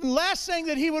 And last thing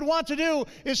that he would want to do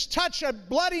is touch a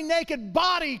bloody naked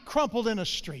body crumpled in a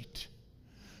street.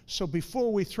 So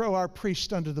before we throw our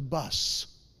priest under the bus,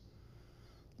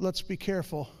 let's be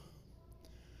careful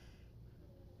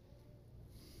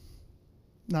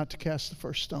not to cast the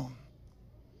first stone.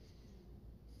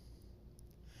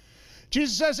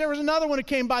 Jesus says there was another one who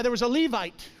came by. There was a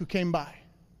Levite who came by.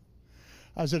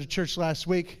 I was at a church last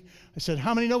week. I said,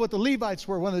 how many know what the Levites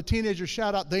were? One of the teenagers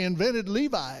shouted out, they invented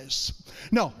Levi's.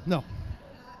 No. The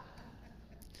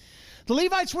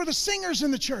Levites were the singers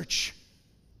in the church.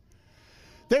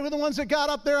 They were the ones that got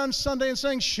up there on Sunday and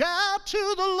sang, shout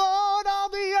to the Lord, all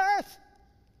the earth.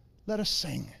 Let us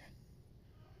sing.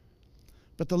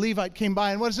 But the Levite came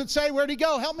by, and what does it say? Where'd he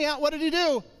go? Help me out. What did he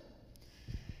do?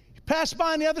 He passed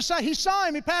by on the other side. He saw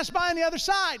him. He passed by on the other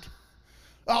side.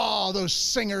 Oh, those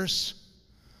singers.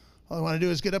 All they want to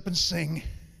do is get up and sing.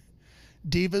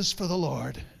 Divas for the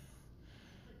Lord.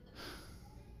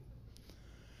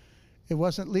 It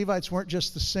wasn't, Levites weren't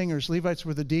just the singers. Levites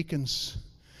were the deacons,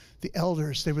 the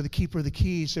elders. They were the keeper of the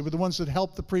keys. They were the ones that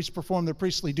helped the priests perform their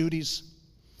priestly duties.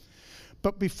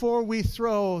 But before we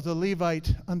throw the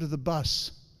Levite under the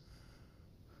bus,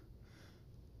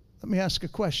 let me ask a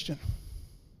question.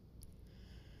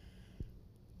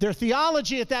 Their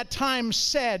theology at that time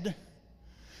said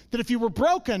that if you were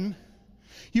broken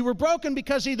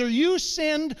because either you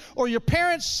sinned or your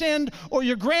parents sinned or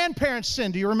your grandparents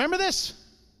sinned. Do you remember this?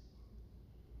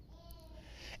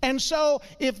 And so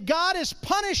if God is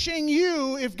punishing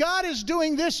you, if God is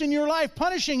doing this in your life,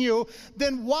 punishing you,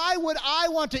 then why would I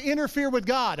want to interfere with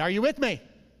God? Are you with me?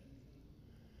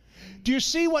 Do you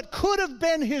see what could have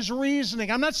been his reasoning?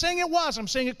 I'm not saying it was. I'm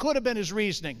saying it could have been his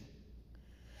reasoning.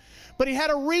 But he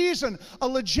had a reason, a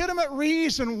legitimate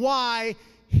reason why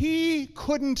he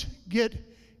couldn't get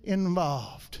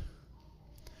involved.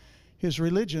 His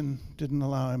religion didn't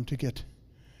allow him to get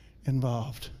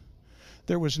involved.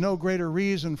 There was no greater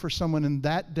reason for someone in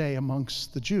that day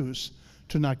amongst the Jews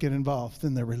to not get involved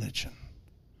than their religion.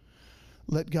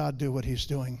 Let God do what he's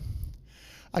doing.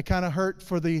 I kind of hurt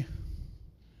for the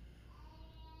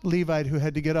Levite who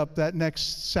had to get up that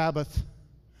next Sabbath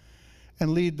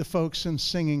and lead the folks in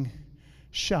singing,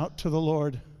 "Shout to the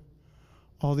Lord,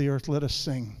 all the earth let us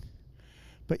sing."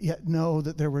 But yet know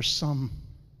that there were some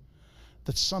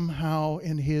that somehow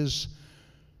in his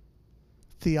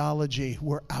theology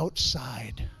were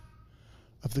outside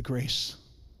of the grace.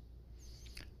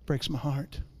 Breaks my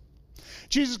heart.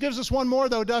 Jesus gives us one more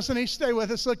though, doesn't he? Stay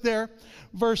with us. Look there.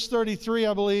 Verse 33,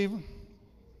 I believe.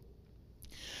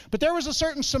 But there was a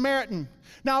certain Samaritan.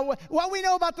 Now, what we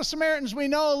know about the Samaritans, we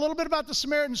know a little bit about the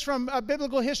Samaritans from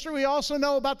biblical history. We also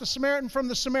know about the Samaritan from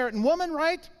the Samaritan woman,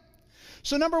 right?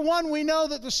 So number one, we know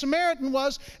that the Samaritan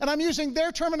was, and I'm using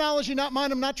their terminology, not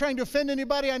mine. I'm not trying to offend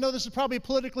anybody. I know this is probably a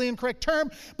politically incorrect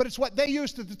term, but it's what they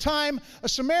used at the time. A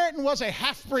Samaritan was a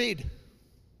half-breed.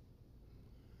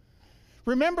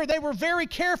 Remember, they were very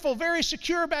careful, very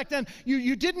secure back then.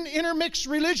 You didn't intermix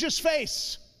religious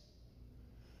faith.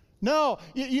 No,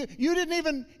 you didn't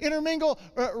even intermingle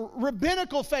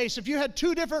rabbinical faith. If you had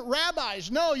two different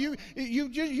rabbis, no,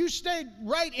 you stayed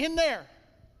right in there.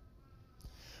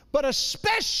 But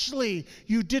especially,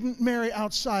 you didn't marry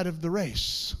outside of the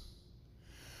race.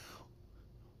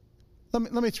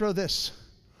 Let me throw this.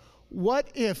 What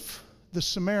if the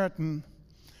Samaritan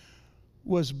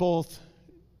was both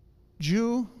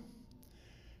Jew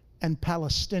and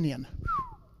Palestinian?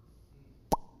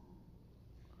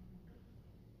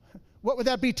 What would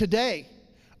that be today?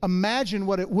 Imagine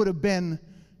what it would have been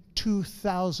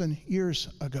 2,000 years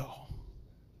ago.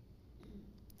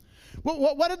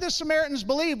 What did the Samaritans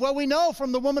believe? Well, we know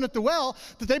from the woman at the well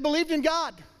that they believed in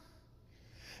God.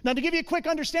 Now, to give you a quick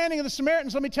understanding of the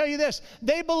Samaritans, let me tell you this.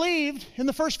 They believed in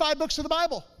the first 5 books of the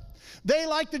Bible. They,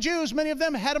 like the Jews, many of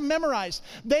them had them memorized.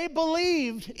 They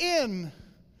believed in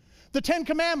the 10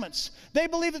 Commandments. They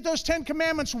believed that those 10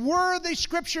 Commandments were the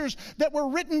scriptures that were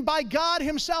written by God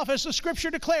himself, as the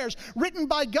scripture declares, written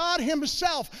by God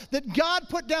himself, that God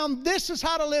put down, this is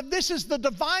how to live. This is the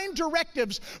divine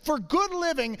directives for good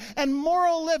living and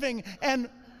moral living and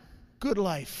good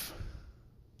life.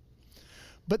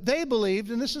 But they believed,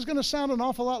 and this is going to sound an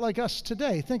awful lot like us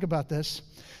today. Think about this.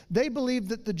 They believed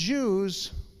that the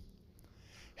Jews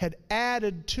had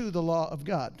added to the law of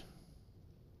God.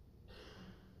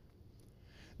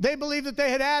 They believed that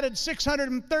they had added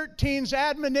 613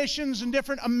 admonitions and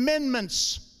different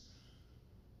amendments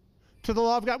to the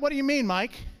law of God. What do you mean,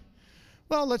 Mike?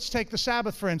 Well, let's take the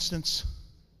Sabbath, for instance.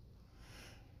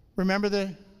 Remember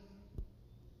the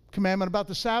commandment about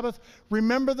the Sabbath?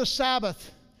 Remember the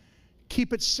Sabbath.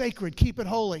 Keep it sacred. Keep it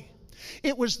holy.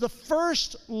 It was the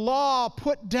first law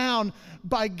put down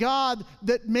by God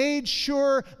that made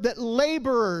sure that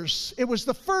laborers, it was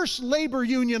the first labor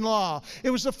union law. It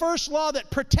was the first law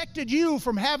that protected you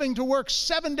from having to work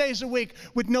 7 days a week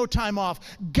with no time off.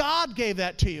 God gave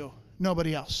that to you,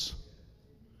 nobody else.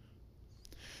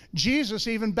 Jesus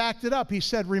even backed it up. He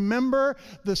said, remember,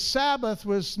 the Sabbath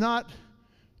was not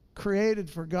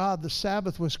created for God. The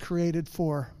Sabbath was created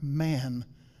for man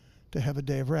to have a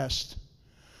day of rest.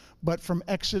 But from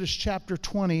Exodus chapter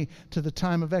 20 to the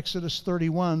time of Exodus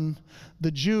 31, the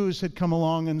Jews had come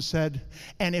along and said,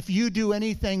 and if you do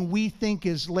anything we think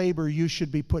is labor, you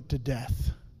should be put to death.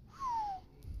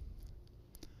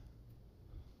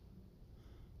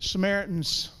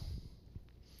 Samaritans,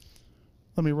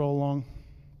 let me roll along.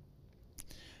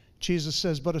 Jesus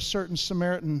says, but a certain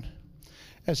Samaritan,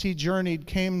 as he journeyed,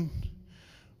 came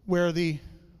where the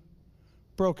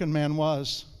broken man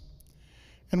was.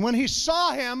 And when he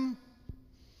saw him,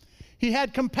 he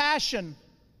had compassion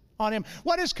on him.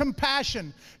 What is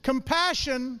compassion?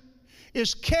 Compassion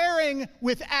is caring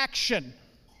with action.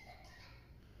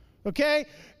 Okay?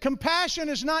 Compassion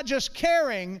is not just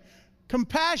caring.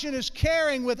 Compassion is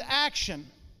caring with action.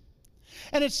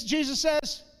 And it's, Jesus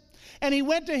says, and he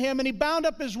went to him and he bound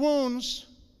up his wounds,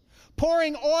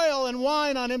 pouring oil and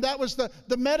wine on him. That was the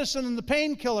medicine and the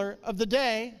painkiller of the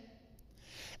day.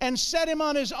 And set him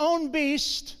on his own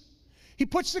beast. He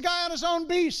puts the guy on his own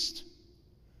beast.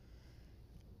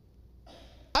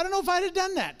 I don't know if I'd have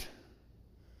done that.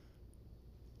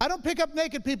 I don't pick up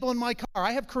naked people in my car.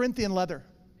 I have Corinthian leather.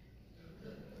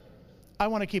 I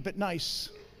want to keep it nice.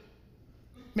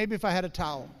 Maybe if I had a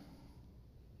towel.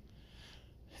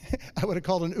 I would have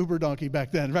called an Uber donkey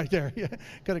back then, right there. Yeah.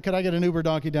 Could I get an Uber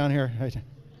donkey down here? Right.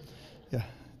 Yeah,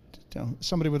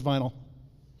 somebody with vinyl.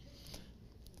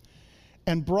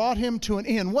 And brought him to an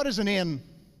inn. What is an inn?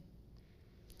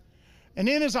 An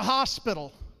inn is a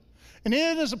hospital. An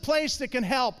inn is a place that can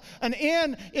help. An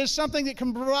inn is something that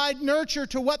can provide nurture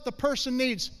to what the person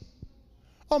needs.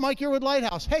 Oh, Mike, you're with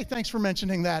Lighthouse. Hey, thanks for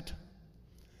mentioning that.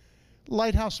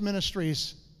 Lighthouse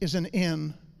Ministries is an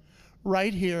inn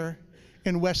right here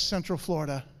in West Central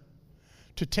Florida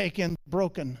to take in the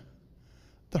broken,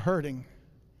 the hurting,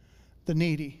 the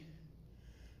needy,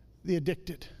 the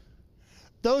addicted,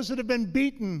 those that have been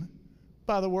beaten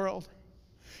by the world.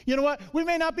 You know what? We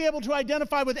may not be able to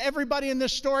identify with everybody in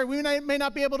this story. We may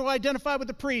not be able to identify with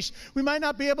the priest. We might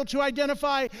not be able to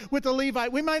identify with the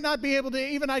Levite. We might not be able to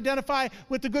even identify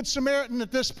with the Good Samaritan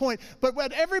at this point. But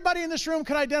what everybody in this room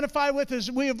can identify with is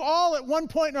we have all at one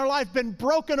point in our life been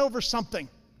broken over something.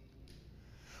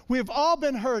 We have all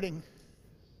been hurting.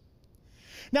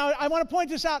 Now, I want to point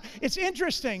this out. It's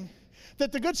interesting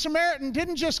that the Good Samaritan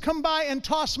didn't just come by and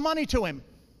toss money to him.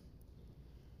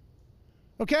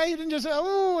 Okay? He didn't just say,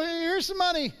 oh, here's some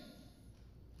money.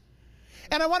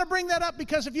 And I want to bring that up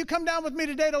because if you come down with me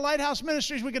today to Lighthouse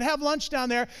Ministries, we can have lunch down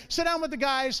there, sit down with the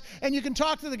guys, and you can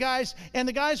talk to the guys, and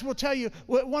the guys will tell you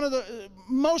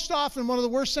most often one of the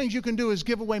worst things you can do is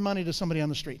give away money to somebody on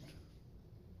the street.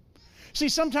 See,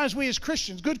 sometimes we as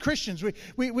Christians, good Christians,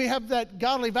 we have that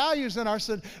godly values in us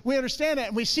that we understand that,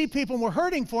 and we see people and we're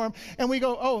hurting for them, and we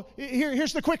go, oh,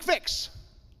 here's the quick fix.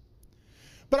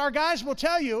 But our guys will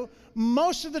tell you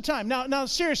most of the time, now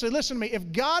seriously, listen to me,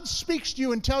 if God speaks to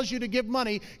you and tells you to give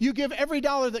money, you give every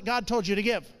dollar that God told you to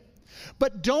give.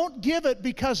 But don't give it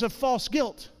because of false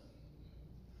guilt.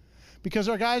 Because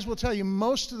our guys will tell you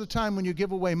most of the time when you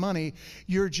give away money,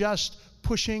 you're just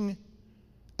pushing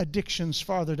addictions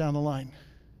farther down the line.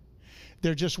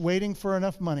 They're just waiting for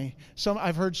enough money.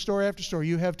 I've heard story after story.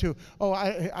 You have too. Oh,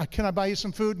 can I buy you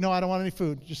some food? No, I don't want any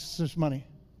food. Just money.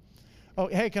 Oh,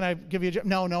 hey, can I give you a job?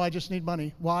 No, I just need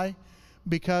money. Why?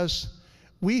 Because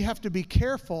we have to be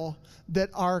careful that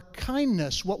our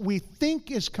kindness, what we think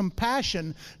is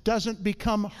compassion, doesn't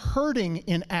become hurting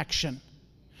in action.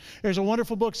 There's a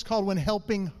wonderful book. It's called When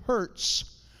Helping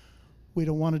Hurts. We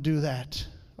don't want to do that.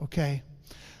 Okay?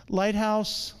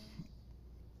 Lighthouse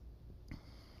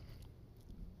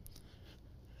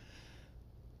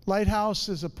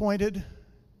is appointed,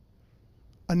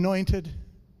 anointed,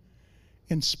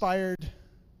 inspired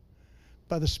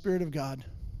by the Spirit of God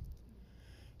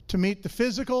to meet the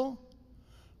physical,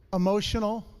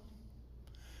 emotional,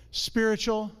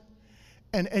 spiritual,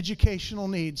 and educational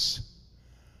needs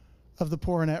of the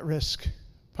poor and at-risk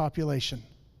population.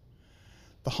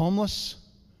 The homeless,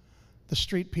 the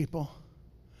street people,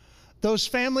 those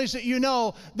families that you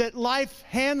know that life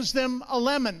hands them a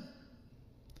lemon.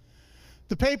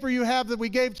 The paper you have that we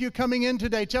gave to you coming in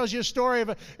today tells you a story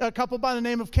of a couple by the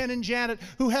name of Ken and Janet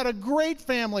who had a great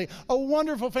family, a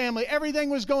wonderful family. Everything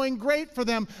was going great for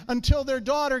them until their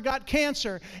daughter got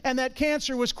cancer. And that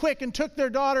cancer was quick and took their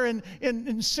daughter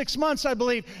in 6 months, I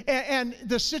believe. And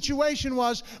the situation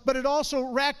was, but it also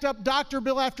racked up doctor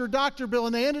bill after doctor bill,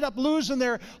 and they ended up losing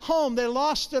their home. They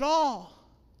lost it all.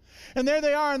 And there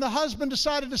they are, and the husband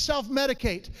decided to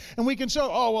self-medicate. And we can say,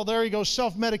 oh, well, there he goes,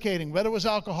 self-medicating. Bet it was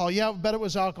alcohol. Yeah, bet it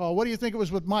was alcohol. What do you think it was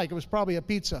with Mike? It was probably a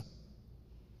pizza.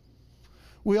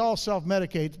 We all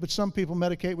self-medicate, but some people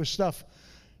medicate with stuff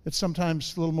that's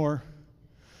sometimes a little more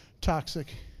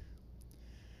toxic.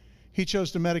 He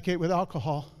chose to medicate with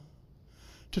alcohol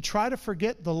to try to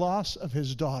forget the loss of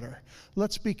his daughter.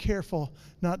 Let's be careful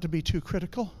not to be too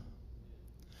critical.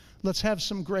 Let's have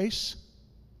some grace.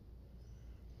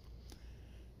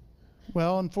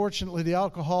 Well, unfortunately, the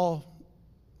alcohol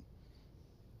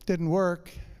didn't work,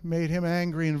 made him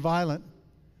angry and violent.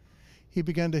 He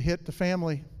began to hit the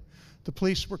family. The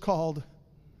police were called.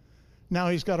 Now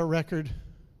he's got a record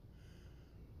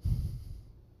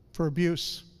for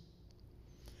abuse.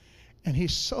 And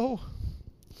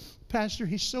Pastor,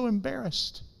 he's so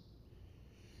embarrassed.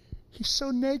 He's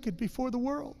so naked before the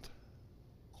world.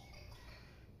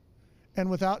 And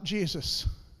without Jesus,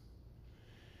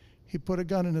 he put a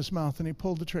gun in his mouth and he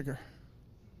pulled the trigger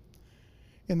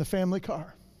in the family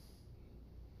car.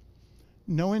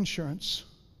 No insurance,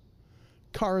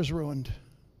 car is ruined.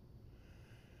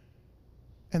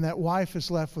 And that wife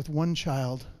is left with one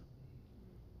child,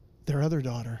 their other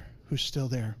daughter, who's still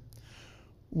there.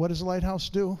 What does Lighthouse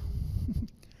do?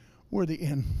 We're the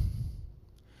inn.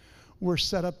 We're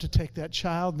set up to take that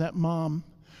child, that mom.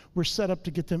 We're set up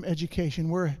to get them education.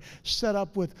 We're set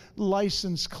up with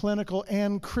licensed clinical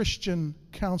and Christian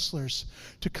counselors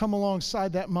to come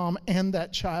alongside that mom and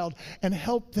that child and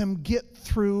help them get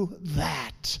through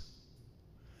that.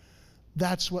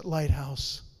 That's what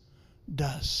Lighthouse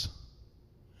does.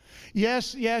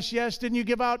 Yes, yes, yes. Didn't you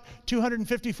give out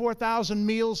 254,000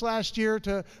 meals last year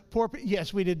to poor people?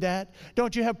 Yes, we did that.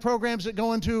 Don't you have programs that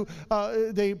go into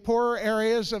the poorer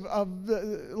areas of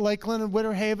Lakeland and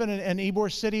Winter Haven and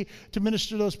Ybor City to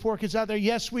minister to those poor kids out there?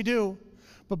 Yes, we do.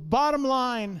 But bottom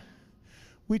line,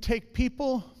 we take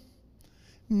people,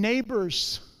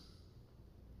 neighbors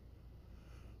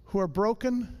who are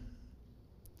broken,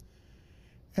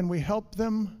 and we help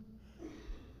them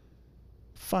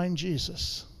find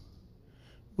Jesus.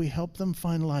 We help them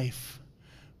find life.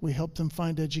 We help them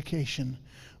find education.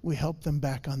 We help them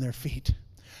back on their feet.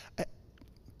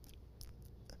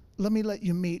 Let me let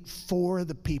you meet 4 of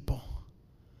the people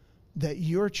that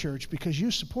your church, because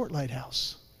you support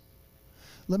Lighthouse,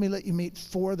 let me let you meet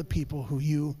 4 of the people who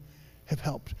you have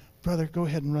helped. Brother, go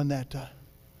ahead and run that.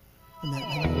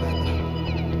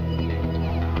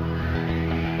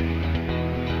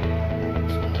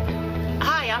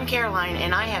 Hi, I'm Caroline,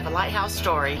 and I have a Lighthouse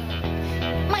story.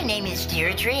 My name is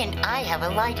Deirdre, and I have a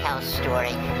Lighthouse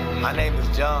story. My name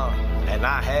is John, and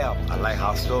I have a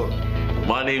Lighthouse story.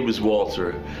 My name is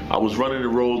Walter. I was running the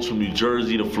roads from New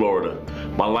Jersey to Florida.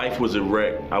 My life was a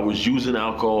wreck. I was using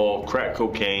alcohol, crack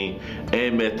cocaine,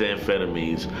 and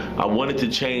methamphetamines. I wanted to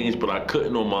change, but I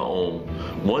couldn't on my own.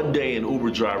 One day, an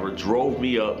Uber driver drove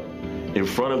me up in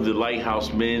front of the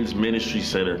Lighthouse Men's Ministry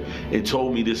Center and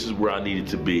told me this is where I needed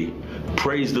to be.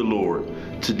 Praise the Lord.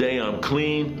 Today I'm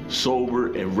clean,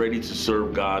 sober, and ready to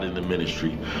serve God in the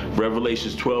ministry.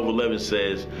 Revelations 12:11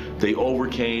 says, they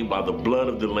overcame by the blood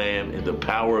of the Lamb and the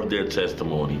power of their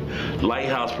testimony.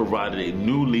 Lighthouse provided a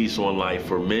new lease on life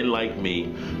for men like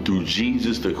me through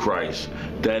Jesus the Christ.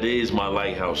 That is my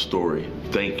Lighthouse story.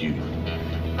 Thank you.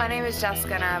 My name is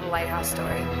Jessica, and I have a Lighthouse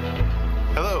story.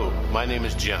 Hello, my name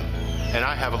is Jim, and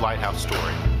I have a Lighthouse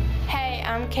story. Hey,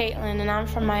 I'm Caitlin, and I'm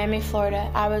from Miami,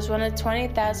 Florida. I was one of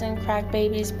 20,000 crack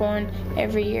babies born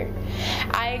every year.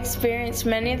 I experienced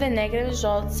many of the negative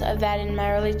results of that in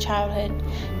my early childhood.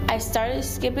 I started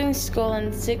skipping school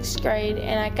in 6th grade,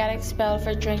 and I got expelled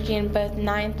for drinking in both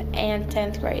 9th and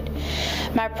 10th grade.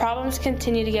 My problems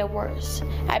continued to get worse.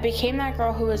 I became that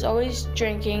girl who was always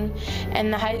drinking,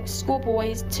 and the high school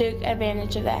boys took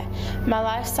advantage of that. My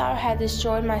lifestyle had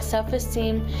destroyed my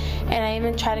self-esteem, and I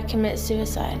even tried to commit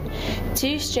suicide.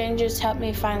 2 strangers helped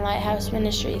me find Lighthouse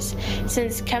Ministries.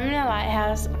 Since coming to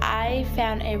Lighthouse, I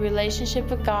found a relationship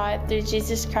with God through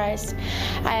Jesus Christ.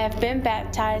 I have been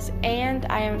baptized, and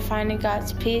I am finding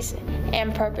God's peace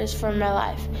and purpose for my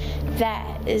life.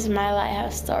 That is my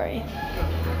Lighthouse story.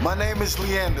 My name is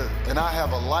Leander, and I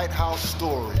have a Lighthouse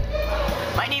story.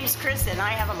 My name's Chris, and I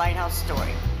have a Lighthouse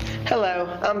story.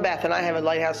 Hello, I'm Beth, and I have a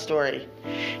Lighthouse story.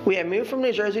 We had moved from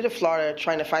New Jersey to Florida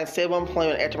trying to find stable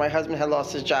employment after my husband had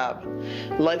lost his job.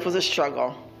 Life was a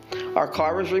struggle. Our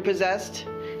car was repossessed,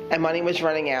 and money was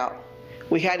running out.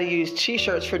 We had to use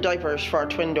t-shirts for diapers for our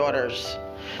twin daughters.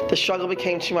 The struggle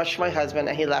became too much for my husband,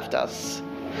 and he left us.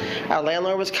 Our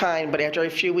landlord was kind, but after a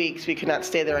few weeks, we could not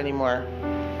stay there anymore.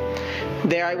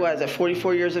 There I was at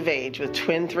 44 years of age with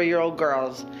twin 3-year-old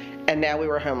girls, and now we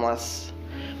were homeless.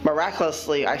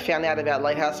 Miraculously, I found out about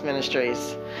Lighthouse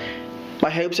Ministries. My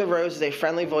hopes arose as a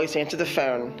friendly voice answered the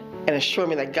phone and assured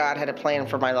me that God had a plan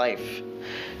for my life.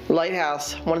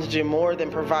 Lighthouse wanted to do more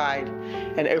than provide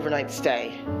an overnight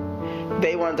stay.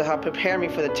 They wanted to help prepare me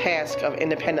for the task of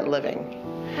independent living.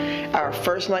 Our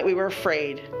first night we were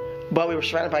afraid, but we were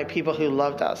surrounded by people who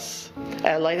loved us.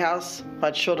 At Lighthouse,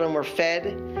 my children were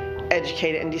fed,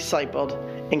 educated, and discipled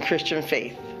in Christian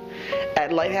faith.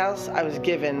 At Lighthouse, I was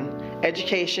given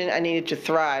education I needed to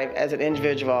thrive as an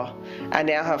individual. I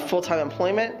now have full-time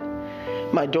employment.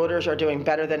 My daughters are doing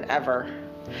better than ever.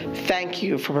 Thank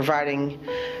you for providing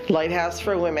Lighthouse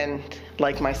for women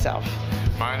like myself.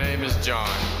 My name is John,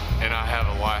 and I have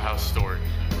a Lighthouse story.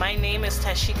 My name is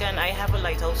Tashika, and I have a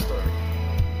Lighthouse story.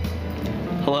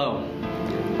 Hello,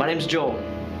 my name's Joel.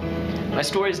 My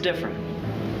story is different.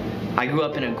 I grew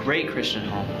up in a great Christian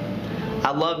home.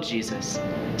 I loved Jesus,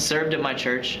 served at my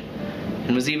church,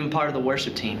 and was even part of the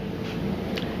worship team.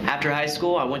 After high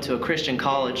school, I went to a Christian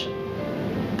college,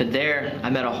 but there I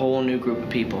met a whole new group of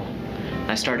people,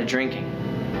 and I started drinking.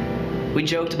 We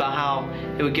joked about how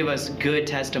it would give us good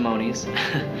testimonies,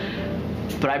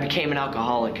 but I became an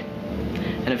alcoholic,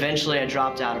 and eventually I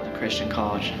dropped out of a Christian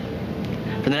college.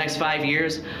 For the next 5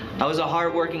 years, I was a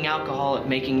hard-working alcoholic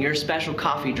making your special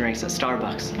coffee drinks at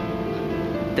Starbucks.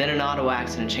 Then an auto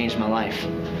accident changed my life,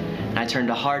 and I turned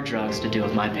to hard drugs to deal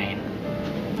with my pain.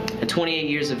 At 28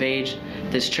 years of age,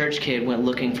 this church kid went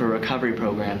looking for recovery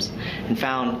programs and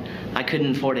found I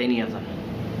couldn't afford any of them.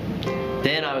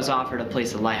 Then I was offered a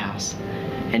place at Lighthouse,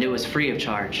 and it was free of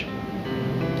charge.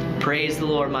 Praise the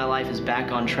Lord, my life is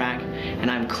back on track,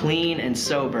 and I'm clean and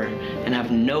sober and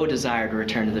have no desire to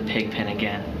return to the pig pen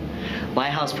again.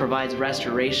 Lighthouse provides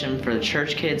restoration for the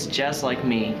church kids just like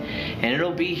me, and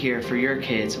it'll be here for your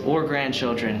kids or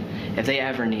grandchildren if they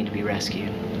ever need to be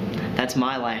rescued. That's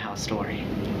my Lighthouse story.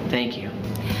 Thank you.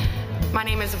 My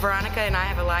name is Veronica, and I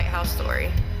have a Lighthouse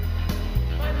story.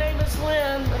 My name is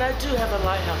Lynn, and I do have a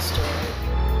Lighthouse story.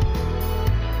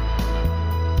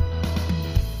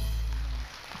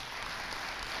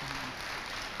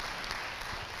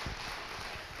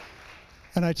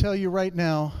 And I tell you right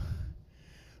now,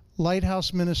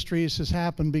 Lighthouse Ministries has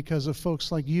happened because of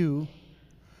folks like you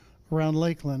around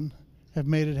Lakeland have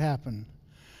made it happen.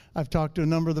 I've talked to a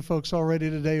number of the folks already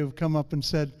today who've come up and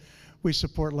said, we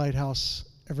support Lighthouse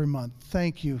every month.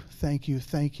 Thank you, thank you,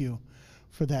 thank you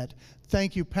for that.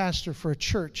 Thank you, Pastor, for a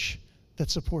church that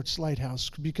supports Lighthouse,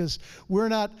 because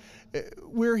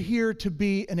we're here to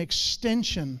be an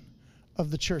extension of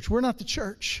the church. We're not the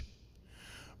church,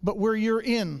 but we're your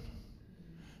in.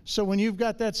 So when you've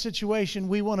got that situation,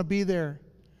 we want to be there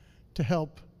to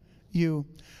help you.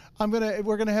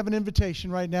 We're gonna have an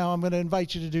invitation right now. I'm gonna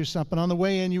invite you to do something. On the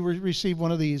way in, you receive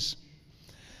one of these.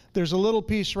 There's a little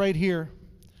piece right here.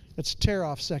 It's a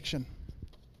tear-off section.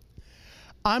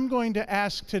 I'm going to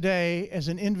ask today as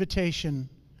an invitation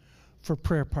for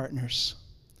prayer partners.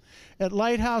 At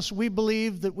Lighthouse, we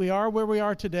believe that we are where we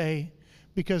are today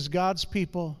because God's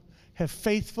people have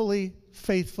faithfully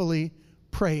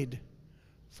prayed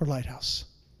for Lighthouse.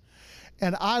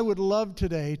 And I would love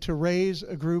today to raise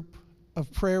a group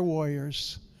of prayer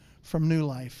warriors from New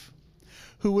Life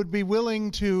who would be willing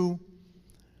to,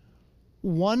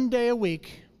 one day a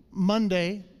week,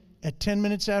 Monday at 10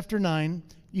 minutes after 9,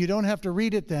 you don't have to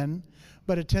read it then,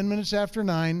 but at 10 minutes after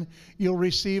 9, you'll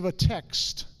receive a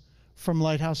text from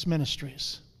Lighthouse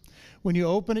Ministries. When you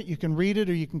open it, you can read it,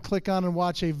 or you can click on and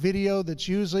watch a video that's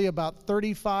usually about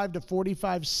 35 to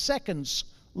 45 seconds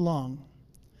long.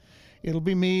 It'll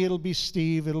be me, it'll be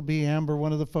Steve, it'll be Amber,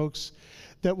 one of the folks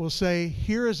that will say,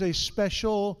 here is a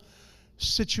special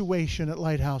situation at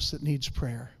Lighthouse that needs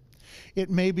prayer. It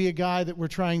may be a guy that we're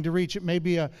trying to reach. It may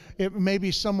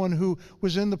be someone who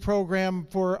was in the program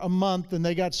for a month and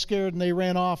they got scared and they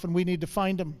ran off and we need to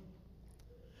find them.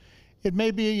 It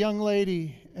may be a young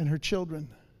lady and her children.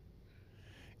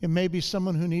 It may be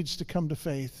someone who needs to come to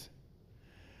faith.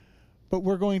 But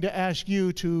we're going to ask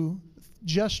you to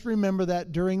just remember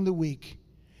that during the week,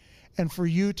 and for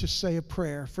you to say a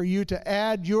prayer, for you to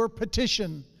add your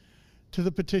petition to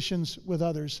the petitions with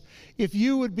others. If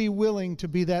you would be willing to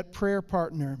be that prayer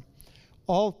partner,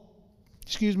 I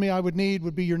would need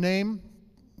would be your name,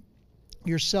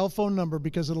 your cell phone number,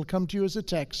 because it'll come to you as a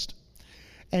text,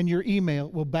 and your email.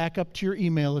 Will back up to your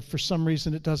email if for some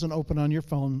reason it doesn't open on your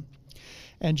phone.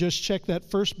 And just check that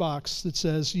first box that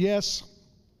says, yes,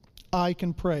 I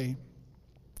can pray.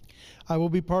 I will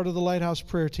be part of the Lighthouse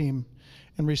prayer team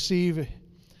and receive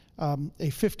a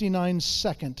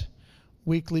 59-second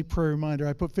weekly prayer reminder.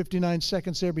 I put 59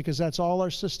 seconds there because that's all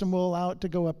our system will allow it to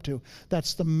go up to.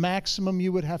 That's the maximum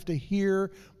you would have to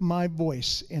hear my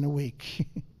voice in a week.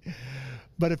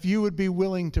 But if you would be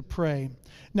willing to pray.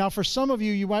 Now, for some of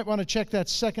you, you might want to check that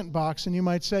second box and you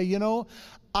might say, you know,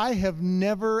 I have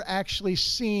never actually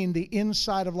seen the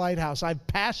inside of Lighthouse. I've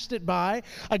passed it by.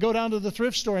 I go down to the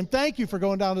thrift store, and thank you for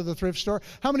going down to the thrift store.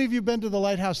 How many of you have been to the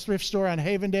Lighthouse thrift store on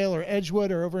Havendale or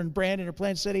Edgewood or over in Brandon or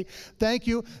Plant City? Thank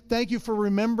you. Thank you for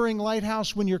remembering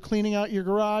Lighthouse when you're cleaning out your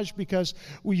garage, because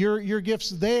your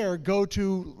gifts there go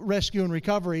to rescue and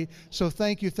recovery. So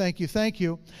thank you, thank you, thank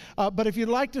you. But if you'd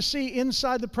like to see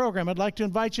inside the program, I'd like to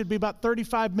invite you to be about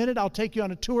 35 minutes. I'll take you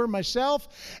on a tour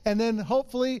myself, and then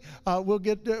hopefully we'll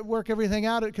work everything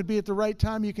out. It could be at the right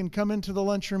time. You can come into the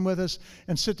lunchroom with us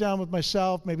and sit down with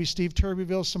myself, maybe Steve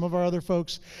Turbyville, some of our other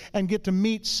folks, and get to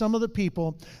meet some of the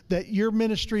people that your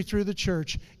ministry through the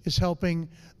church is helping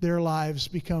their lives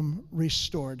become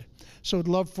restored. So I'd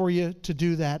love for you to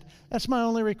do that. That's my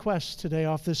only request today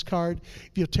off this card.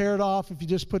 If you tear it off, if you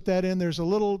just put that in, there's a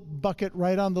little bucket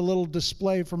right on the little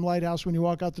display from Lighthouse. When you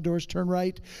walk out the doors, turn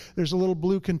right. There's a little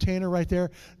blue container right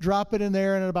there. Drop it in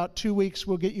there, and in about 2 weeks,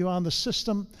 we'll get you on the system.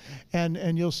 system,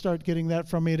 and you'll start getting that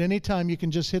from me at any time. You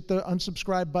can just hit the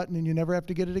unsubscribe button and you never have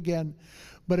to get it again.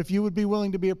 But if you would be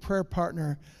willing to be a prayer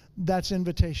partner, that's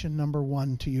invitation number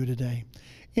 1 to you today.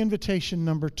 Invitation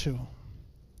number 2.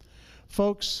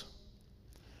 Folks,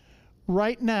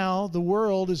 right now the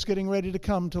world is getting ready to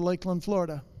come to Lakeland,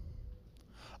 Florida.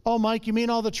 Oh, Mike, you mean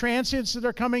all the transients that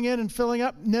are coming in and filling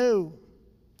up? No.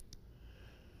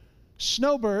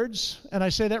 Snowbirds, and I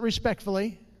say that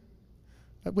respectfully,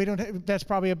 that's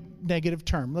probably a negative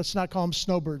term. Let's not call them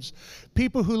snowbirds.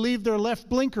 People who leave their left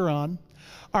blinker on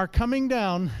are coming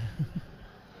down.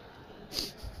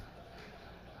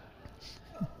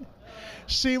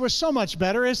 See, it was so much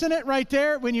better, isn't it, right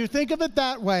there? When you think of it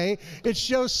that way, it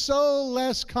shows so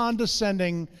less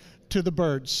condescending to the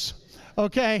birds,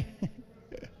 okay?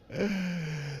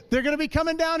 They're going to be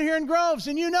coming down here in Groves,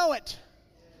 and you know it.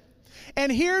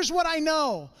 And here's what I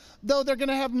know. Though they're going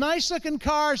to have nice-looking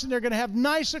cars, and they're going to have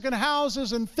nice-looking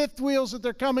houses and fifth wheels that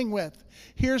they're coming with,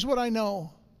 here's what I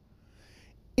know.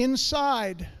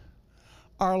 Inside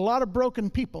are a lot of broken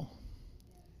people.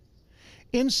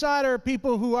 Inside are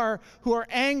people who are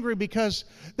angry because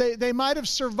they might have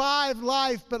survived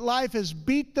life, but life has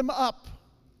beat them up.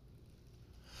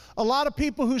 A lot of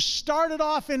people who started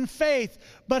off in faith,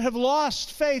 but have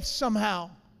lost faith somehow.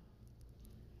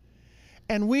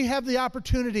 And we have the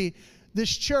opportunity, this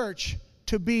church,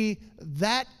 to be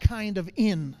that kind of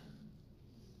inn.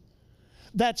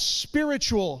 That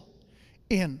spiritual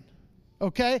inn.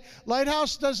 Okay?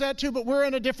 Lighthouse does that too, but we're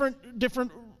in a different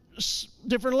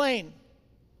lane.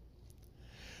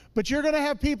 But you're going to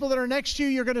have people that are next to you.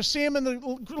 You're going to see them in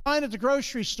the line at the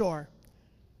grocery store.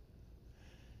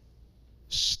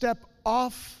 Step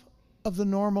off of the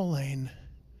normal lane.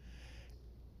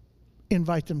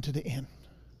 Invite them to the inn.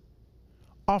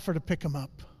 Offer to pick them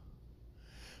up.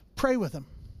 Pray with them.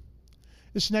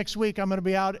 This next week, I'm going to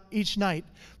be out each night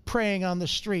praying on the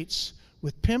streets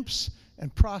with pimps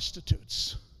and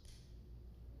prostitutes.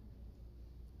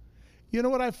 You know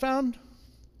what I found?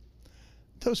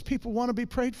 Those people want to be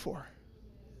prayed for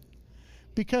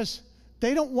because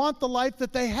they don't want the life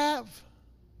that they have.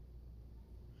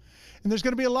 And there's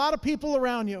going to be a lot of people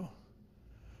around you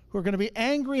who are going to be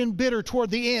angry and bitter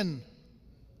toward the inn.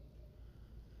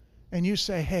 And you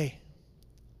say, hey,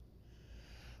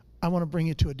 I want to bring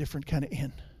you to a different kind of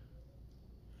inn.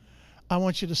 I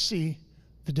want you to see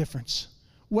the difference.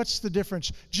 What's the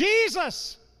difference?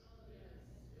 Jesus!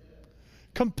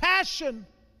 Compassion.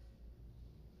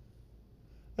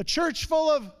 A church full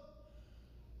of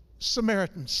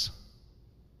Samaritans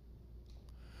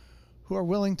who are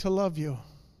willing to love you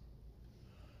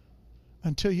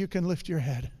until you can lift your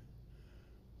head.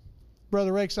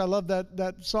 Brother Rakes, I love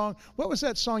that song. What was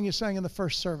that song you sang in the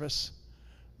first service?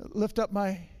 Lift up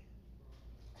my...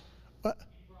 What?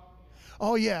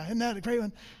 Oh, yeah, isn't that a great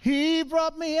one? He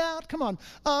brought me out, come on,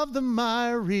 of the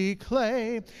miry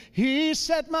clay. He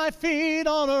set my feet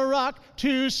on a rock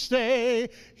to stay.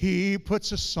 He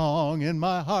puts a song in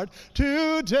my heart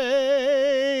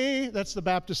today. That's the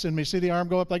Baptist in me. See the arm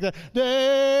go up like that?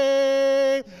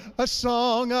 Day, a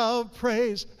song of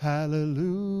praise.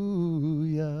 Hallelujah.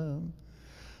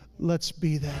 Let's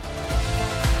be that.